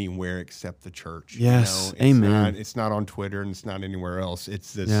taught anywhere except the church. Yes. Amen. It's not on Twitter, and it's not anywhere else.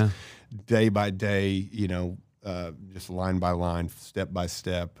 It's this day by day, just line by line, step by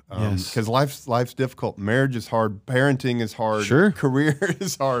step. Because life's difficult. Marriage is hard. Parenting is hard. Sure. Career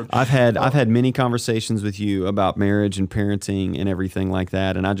is hard. I've had many conversations with you about marriage and parenting and everything like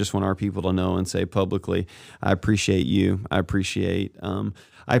that. And I just want our people to know and say publicly, I appreciate you. I appreciate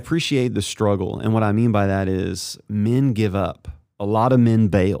the struggle. And what I mean by that is men give up. A lot of men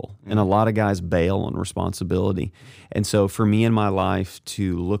bail, and a lot of guys bail on responsibility. And so for me in my life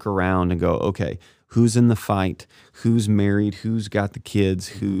to look around and go, okay, who's in the fight, who's married, who's got the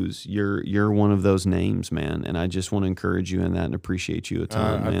kids, you're one of those names, man. And I just want to encourage you in that and appreciate you a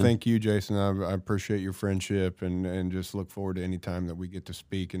ton, man. I thank you, Jason. I appreciate your friendship and just look forward to any time that we get to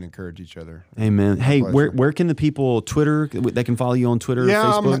speak and encourage each other. Amen. Hey, where can the people, Twitter, they can follow you on Twitter,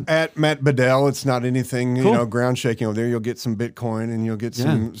 Facebook? I'm at Matt Bedell. It's not anything, ground shaking over there. You'll get some Bitcoin and you'll get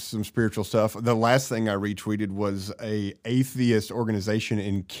some spiritual stuff. The last thing I retweeted was a atheist organization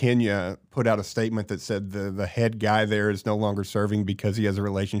in Kenya put out a statement that said the head guy there is no longer serving because he has a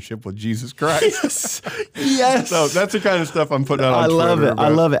relationship with Jesus Christ. Yes. So that's the kind of stuff I'm putting out on Twitter. I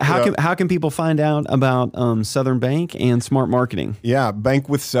love it. How can people find out about Southern Bank and Smart Marketing? Yeah,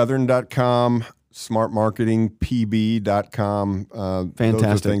 bankwithsouthern.com. smartmarketingpb.com. Fantastic. Those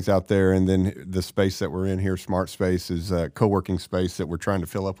are things out there. And then the space that we're in here, Smart Space, is a co-working space that we're trying to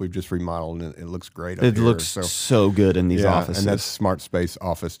fill up. We've just remodeled, and it looks great up It here. looks so good in these offices. And that's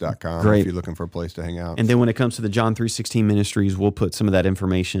smartspaceoffice.com Great. if you're looking for a place to hang out. And then when it comes to the John 3:16 Ministries, we'll put some of that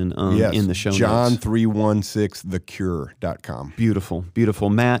information in the show notes. John316thecure.com. Beautiful, beautiful.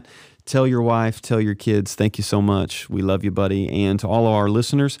 Matt, tell your wife, tell your kids, thank you so much. We love you, buddy. And to all of our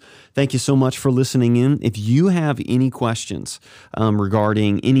listeners, thank you so much for listening in. If you have any questions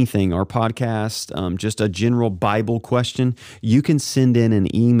regarding anything, our podcast, just a general Bible question, you can send in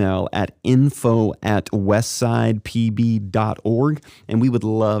an email at info@westsidepb.org, and we would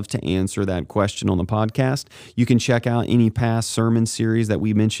love to answer that question on the podcast. You can check out any past sermon series that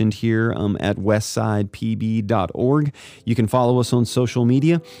we mentioned here at westsidepb.org. You can follow us on social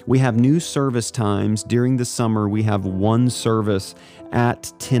media. We have new service times. During the summer, we have one service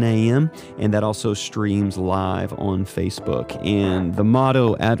at 10 a.m., and that also streams live on Facebook. And the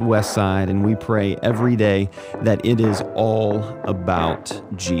motto at Westside, and we pray every day, that it is all about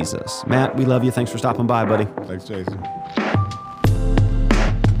Jesus. Matt, we love you. Thanks for stopping by, buddy. Thanks, Jason.